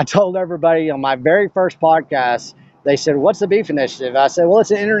 I told everybody on my very first podcast, they said, "What's the Beef Initiative?" I said, "Well,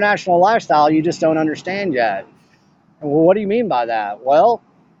 it's an international lifestyle you just don't understand yet." And, well, what do you mean by that? Well,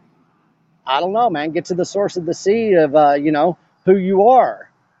 I don't know, man. Get to the source of the seed of, who you are.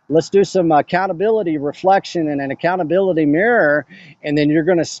 Let's do some accountability reflection and an accountability mirror, and then you're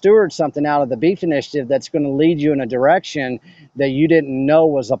going to steward something out of the Beef Initiative that's going to lead you in a direction that you didn't know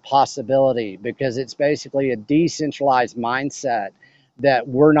was a possibility, because it's basically a decentralized mindset that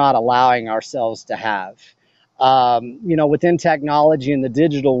we're not allowing ourselves to have. Within technology in the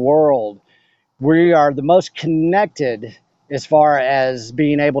digital world, we are the most connected as far as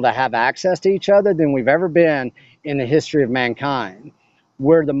being able to have access to each other than we've ever been in the history of mankind.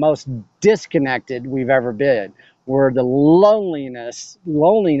 We're the most disconnected we've ever been. We're the loneliness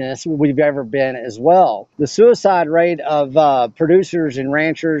we've ever been as well. The suicide rate of producers and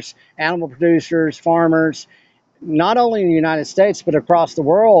ranchers, animal producers, farmers, not only in the United States but across the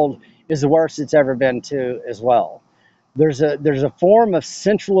world, is the worst it's ever been too as well. There's a form of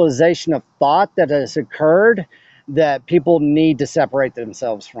centralization of thought that has occurred that people need to separate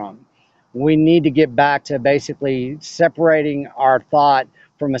themselves from. We need to get back to basically separating our thought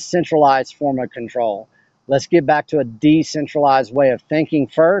from a centralized form of control. Let's get back to a decentralized way of thinking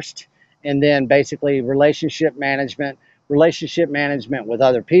first, and then basically relationship management with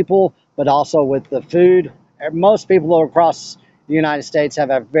other people, but also with the food. Most people across the United States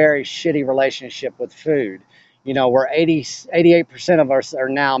have a very shitty relationship with food. We're 88% of us are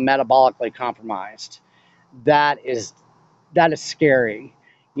now metabolically compromised. That is scary,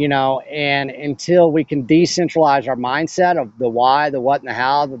 and until we can decentralize our mindset of the why, the what, and the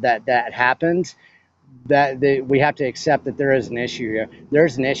how that happened, we have to accept that there is an issue here.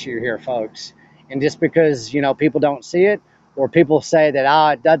 There's an issue here, folks. And just because, people don't see it, or people say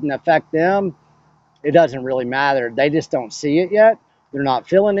that, it doesn't affect them, it doesn't really matter. They just don't see it yet. They're not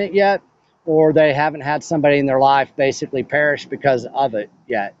feeling it yet, or they haven't had somebody in their life basically perish because of it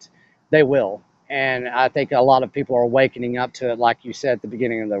yet. They will. And I think a lot of people are awakening up to it, like you said at the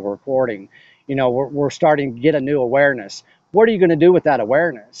beginning of the recording. We're starting to get a new awareness. What are you going to do with that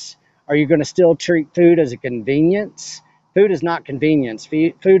awareness? Are you going to still treat food as a convenience? Food is not convenience.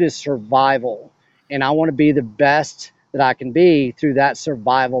 Food is survival. And I want to be the best that I can be through that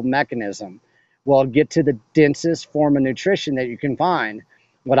survival mechanism. Well, get to the densest form of nutrition that you can find.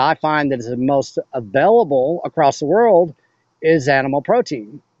 What I find that is the most available across the world is animal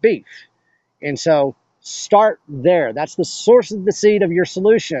protein, beef. And so start there. That's the source of the seed of your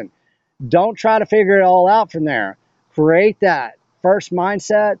solution. Don't try to figure it all out from there. Create that first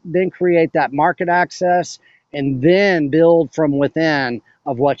mindset, then create that market access, and then build from within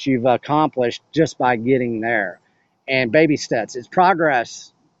of what you've accomplished just by getting there. And baby steps. It's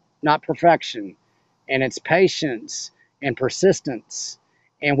progress, not perfection. And it's patience and persistence.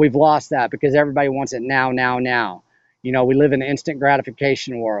 And we've lost that because everybody wants it now, now, now. We live in an instant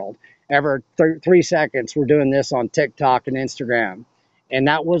gratification world. Every 3 seconds, we're doing this on TikTok and Instagram. And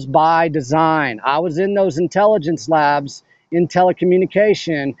that was by design. I was in those intelligence labs in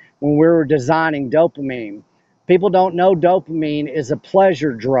telecommunication when we were designing dopamine. People don't know dopamine is a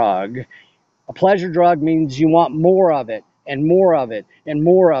pleasure drug. A pleasure drug means you want more of it and more of it and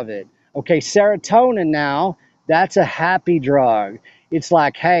more of it. Okay, serotonin now That's a happy drug. It's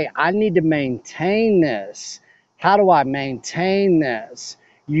like, hey, I need to maintain this. How do I maintain this?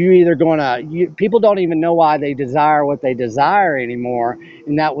 You either people don't even know why they desire what they desire anymore.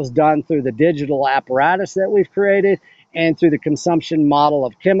 And that was done through the digital apparatus that we've created and through the consumption model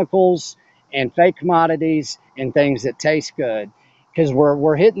of chemicals and fake commodities and things that taste good. Because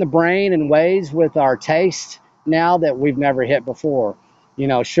we're hitting the brain in ways with our taste now that we've never hit before.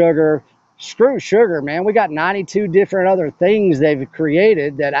 Sugar, screw sugar, man. We got 92 different other things they've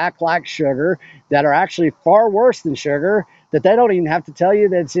created that act like sugar, that are actually far worse than sugar, that they don't even have to tell you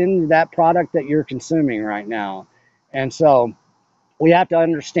that's in that product that you're consuming right now. And so we have to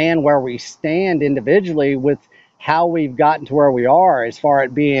understand where we stand individually with how we've gotten to where we are as far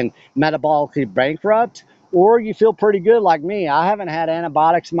as being metabolically bankrupt, or you feel pretty good like me. I haven't had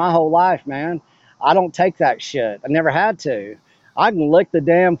antibiotics my whole life, man. I don't take that shit. I never had to. I can lick the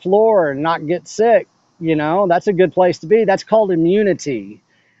damn floor and not get sick. That's a good place to be. That's called immunity.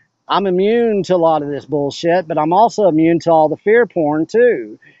 I'm immune to a lot of this bullshit, but I'm also immune to all the fear porn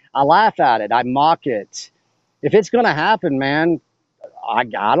too. I laugh at it. I mock it. If it's going to happen, man, I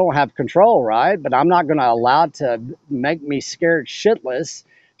don't have control, right? But I'm not going to allow it to make me scared shitless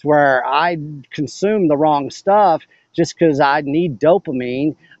to where I consume the wrong stuff just because I need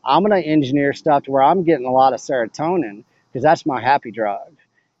dopamine. I'm going to engineer stuff to where I'm getting a lot of serotonin because that's my happy drug.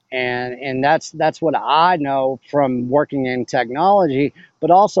 And that's what I know from working in technology, but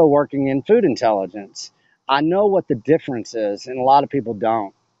also working in food intelligence. I know what the difference is, and a lot of people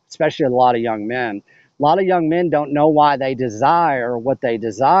don't, especially a lot of young men. A lot of young men don't know why they desire what they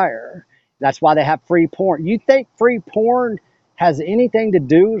desire. That's why they have free porn. You think free porn has anything to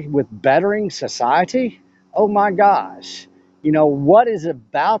do with bettering society? Oh my gosh. What is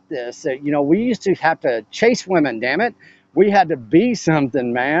about this? That, we used to have to chase women, damn it. We had to be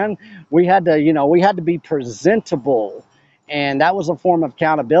something, man. We had to be presentable. And that was a form of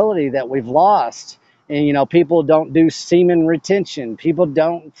accountability that we've lost. And, people don't do semen retention. People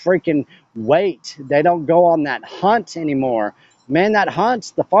don't freaking wait. They don't go on that hunt anymore. Man, that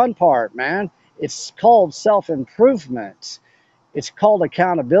hunt's the fun part, man. It's called self-improvement. It's called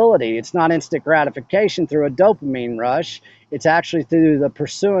accountability. It's not instant gratification through a dopamine rush. It's actually through the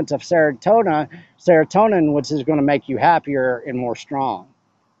pursuit of serotonin, which is going to make you happier and more strong.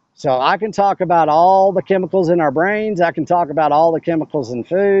 So I can talk about all the chemicals in our brains. I can talk about all the chemicals in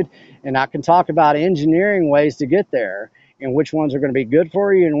food, and I can talk about engineering ways to get there and which ones are going to be good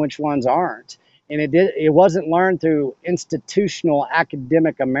for you and which ones aren't. And it wasn't learned through institutional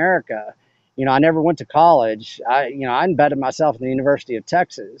academic America. I never went to college. I embedded myself in the University of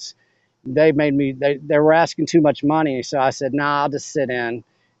Texas. They were asking too much money. So I said, nah, I'll just sit in.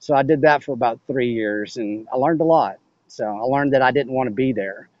 So I did that for about 3 years and I learned a lot. So I learned that I didn't want to be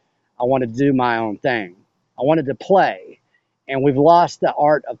there. I wanted to do my own thing. I wanted to play. And we've lost the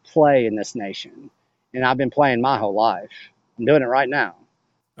art of play in this nation. And I've been playing my whole life. I'm doing it right now.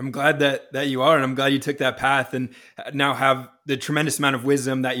 I'm glad that you are, and I'm glad you took that path and now have the tremendous amount of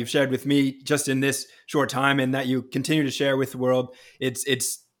wisdom that you've shared with me just in this short time, and that you continue to share with the world.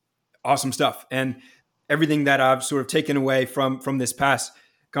 It's awesome stuff, and everything that I've sort of taken away from this past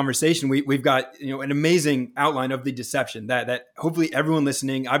conversation, we've got an amazing outline of the deception that hopefully everyone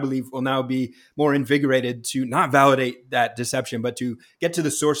listening, I believe, will now be more invigorated to not validate that deception, but to get to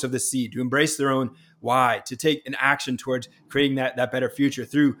the source of the seed, to embrace their own why, to take an action towards creating that better future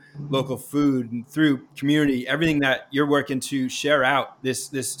through local food and through community, everything that you're working to share out this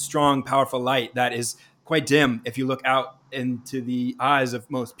strong, powerful light that is quite dim if you look out into the eyes of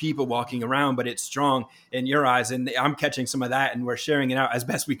most people walking around, but it's strong in your eyes. And I'm catching some of that, and we're sharing it out as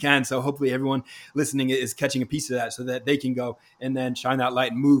best we can. So hopefully everyone listening is catching a piece of that so that they can go and then shine that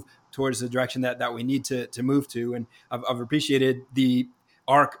light and move towards the direction that we need to move to. And I've appreciated the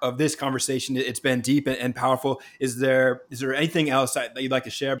arc of this conversation. It's been deep and powerful. Is there anything else that you'd like to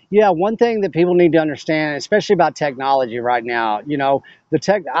share? Yeah, one thing that people need to understand, especially about technology right now,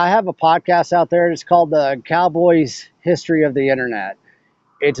 I have a podcast out there. It's called the Cowboys History of the Internet.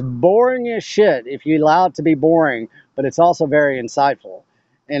 It's boring as shit if you allow it to be boring, but it's also very insightful.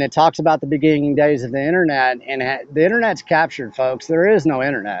 And it talks about the beginning days of the internet, and the internet's captured, folks. There is no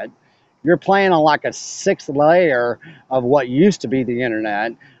internet. You're playing on like a sixth layer of what used to be the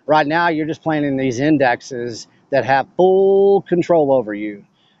internet. Right now, you're just playing in these indexes that have full control over you.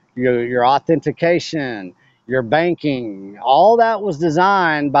 Your authentication, your banking, all that was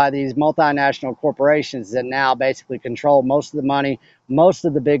designed by these multinational corporations that now basically control most of the money, most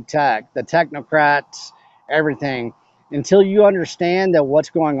of the big tech, the technocrats, everything. Until you understand that what's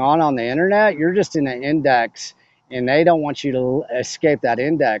going on the internet, you're just in an index, and they don't want you to escape that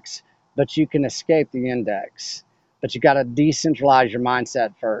index. but you can escape the index. But you got to decentralize your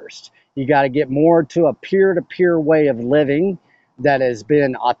mindset first. You got to get more to a peer-to-peer way of living that has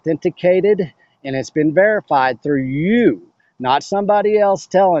been authenticated and it's been verified through you, not somebody else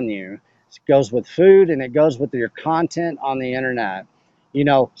telling you. It goes with food and it goes with your content on the internet.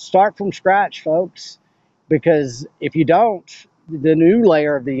 Start from scratch, folks, because if you don't, the new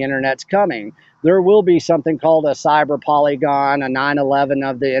layer of the internet's coming. There will be something called a cyber polygon, a 9/11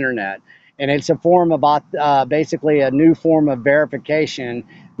 of the internet. And it's a form of basically a new form of verification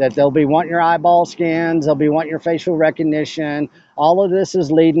that they'll be wanting your eyeball scans, they'll be wanting your facial recognition. All of this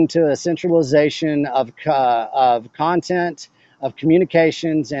is leading to a centralization of content, of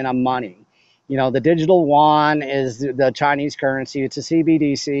communications, and of money. The digital yuan is the Chinese currency. It's a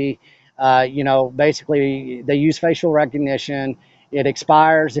CBDC. Basically, they use facial recognition. It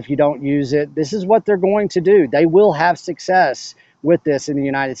expires if you don't use it. This is what they're going to do. They will have success with this in the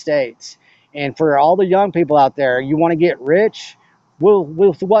United States. And for all the young people out there, you want to get rich? Well,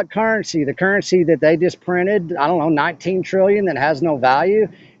 with what currency? The currency that they just printed, I don't know, 19 trillion that has no value?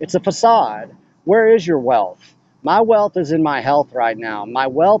 It's a facade. Where is your wealth? My wealth is in my health right now. My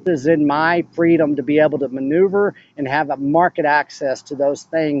wealth is in my freedom to be able to maneuver and have a market access to those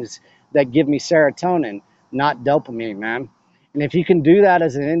things that give me serotonin, not dopamine, man. And if you can do that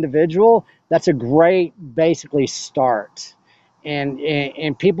as an individual, that's a great, basically, start.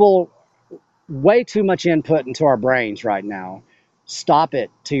 And people, way too much input into our brains right now. Stop it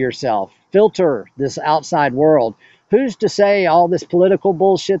to yourself. Filter this outside world. Who's to say all this political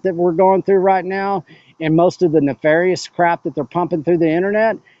bullshit that we're going through right now and most of the nefarious crap that they're pumping through the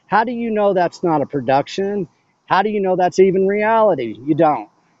internet? How do you know that's not a production? How do you know that's even reality? You don't.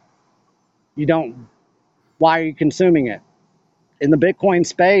 You don't. Why are you consuming it? In the Bitcoin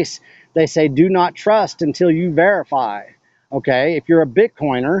space, they say do not trust until you verify. Okay, if you're a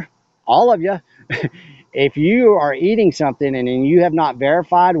Bitcoiner, all of you, if you are eating something and you have not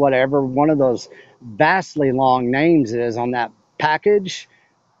verified whatever one of those vastly long names is on that package,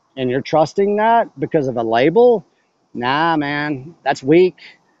 and you're trusting that because of a label, nah, man, that's weak.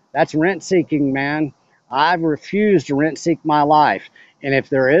 That's rent seeking, man. I've refused to rent seek my life. And if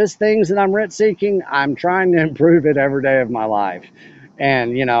there is things that I'm rent seeking, I'm trying to improve it every day of my life.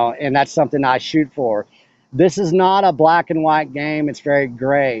 And that's something I shoot for. This is not a black and white game. It's very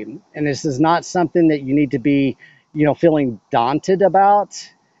gray. And this is not something that you need to be, feeling daunted about.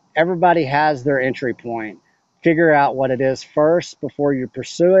 Everybody has their entry point. Figure out what it is first before you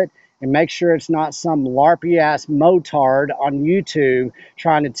pursue it, and make sure it's not some larpy ass motard on YouTube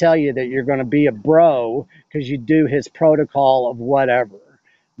trying to tell you that you're going to be a bro because you do his protocol of whatever.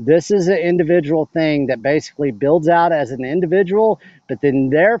 This is an individual thing that basically builds out as an individual, but then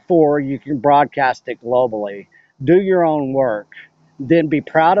therefore you can broadcast it globally. Do your own work. Then be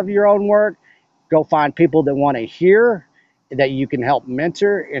proud of your own work. Go find people that want to hear, that you can help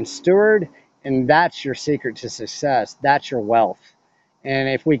mentor and steward, and that's your secret to success. That's your wealth. And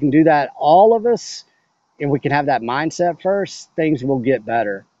if we can do that, all of us, and we can have that mindset first, things will get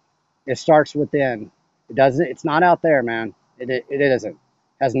better. It starts within. It's not out there, man. It isn't.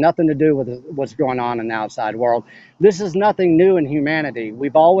 It has nothing to do with what's going on in the outside world. This is nothing new in humanity.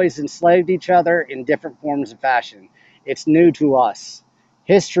 We've always enslaved each other in different forms of fashion. It's new to us.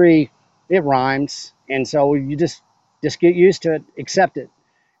 History, it rhymes. And so you just get used to it, accept it,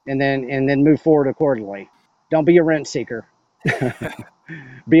 and then move forward accordingly. Don't be a rent seeker.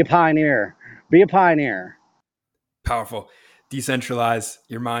 Be a pioneer. Be a pioneer. Powerful. Decentralize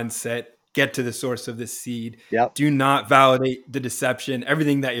your mindset. Get to the source of the seed. Yep. Do not validate the deception.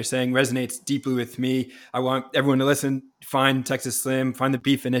 Everything that you're saying resonates deeply with me. I want everyone to listen. Find Texas Slim. Find the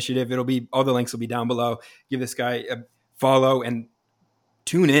Beef Initiative. All the links will be down below. Give this guy a follow and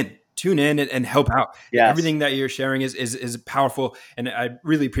tune in and help out. Yes. Everything that you're sharing is powerful, and I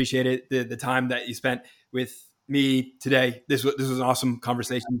really appreciate it. The time that you spent with me today. This was an awesome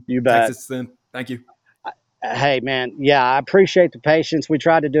conversation. You bet. Texas Slim. Thank you. Hey, man. Yeah, I appreciate the patience. We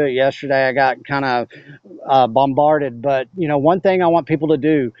tried to do it yesterday. I got kind of bombarded. But, one thing I want people to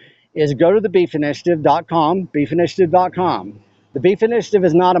do is go to thebeefinitiative.com, beefinitiative.com. The Beef Initiative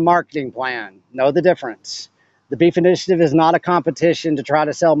is not a marketing plan. Know the difference. The Beef Initiative is not a competition to try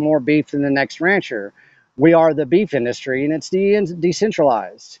to sell more beef than the next rancher. We are the beef industry, and it's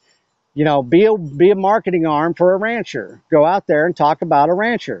decentralized. Be a marketing arm for a rancher. Go out there and talk about a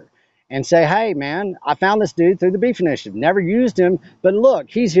rancher. And say, hey, man, I found this dude through the Beef Initiative. Never used him, but look,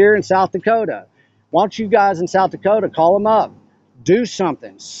 he's here in South Dakota. Why don't you guys in South Dakota call him up? Do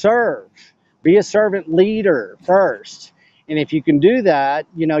something. Serve. Be a servant leader first. And if you can do that,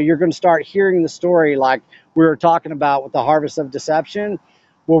 you're going to start hearing the story like we were talking about with the harvest of deception.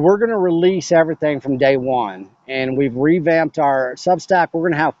 Well, we're going to release everything from day one, and we've revamped our Substack. We're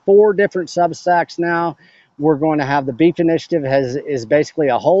going to have 4 different Substacks now. We're going to have the Beef Initiative is basically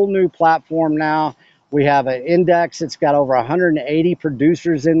a whole new platform now. We have an index. It's got over 180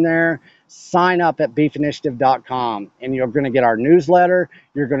 producers in there. Sign up at beefinitiative.com, and you're going to get our newsletter.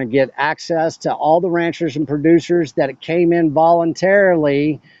 You're going to get access to all the ranchers and producers that came in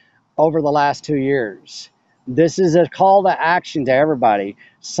voluntarily over the last 2 years. This is a call to action to everybody.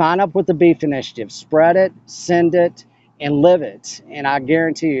 Sign up with the Beef Initiative, spread it, send it, and live it. And I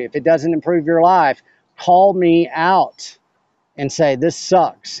guarantee you, if it doesn't improve your life, call me out and say, this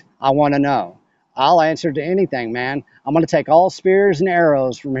sucks. I want to know. I'll answer to anything, man. I'm going to take all spears and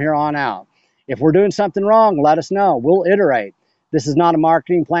arrows from here on out. If we're doing something wrong, let us know. We'll iterate. This is not a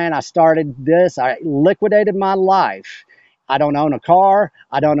marketing plan. I started this. I liquidated my life. I don't own a car.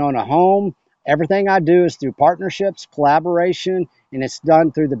 I don't own a home. Everything I do is through partnerships, collaboration, and it's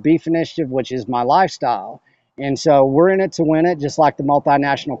done through the Beef Initiative, which is my lifestyle. And so we're in it to win it, just like the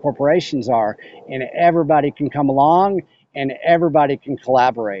multinational corporations are. And everybody can come along and everybody can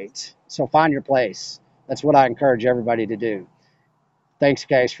collaborate. So find your place. That's what I encourage everybody to do. Thanks,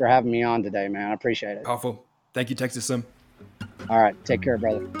 Case, for having me on today, man. I appreciate it. Powerful. Thank you, Texas Slim. All right. Take care,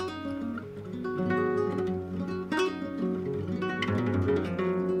 brother.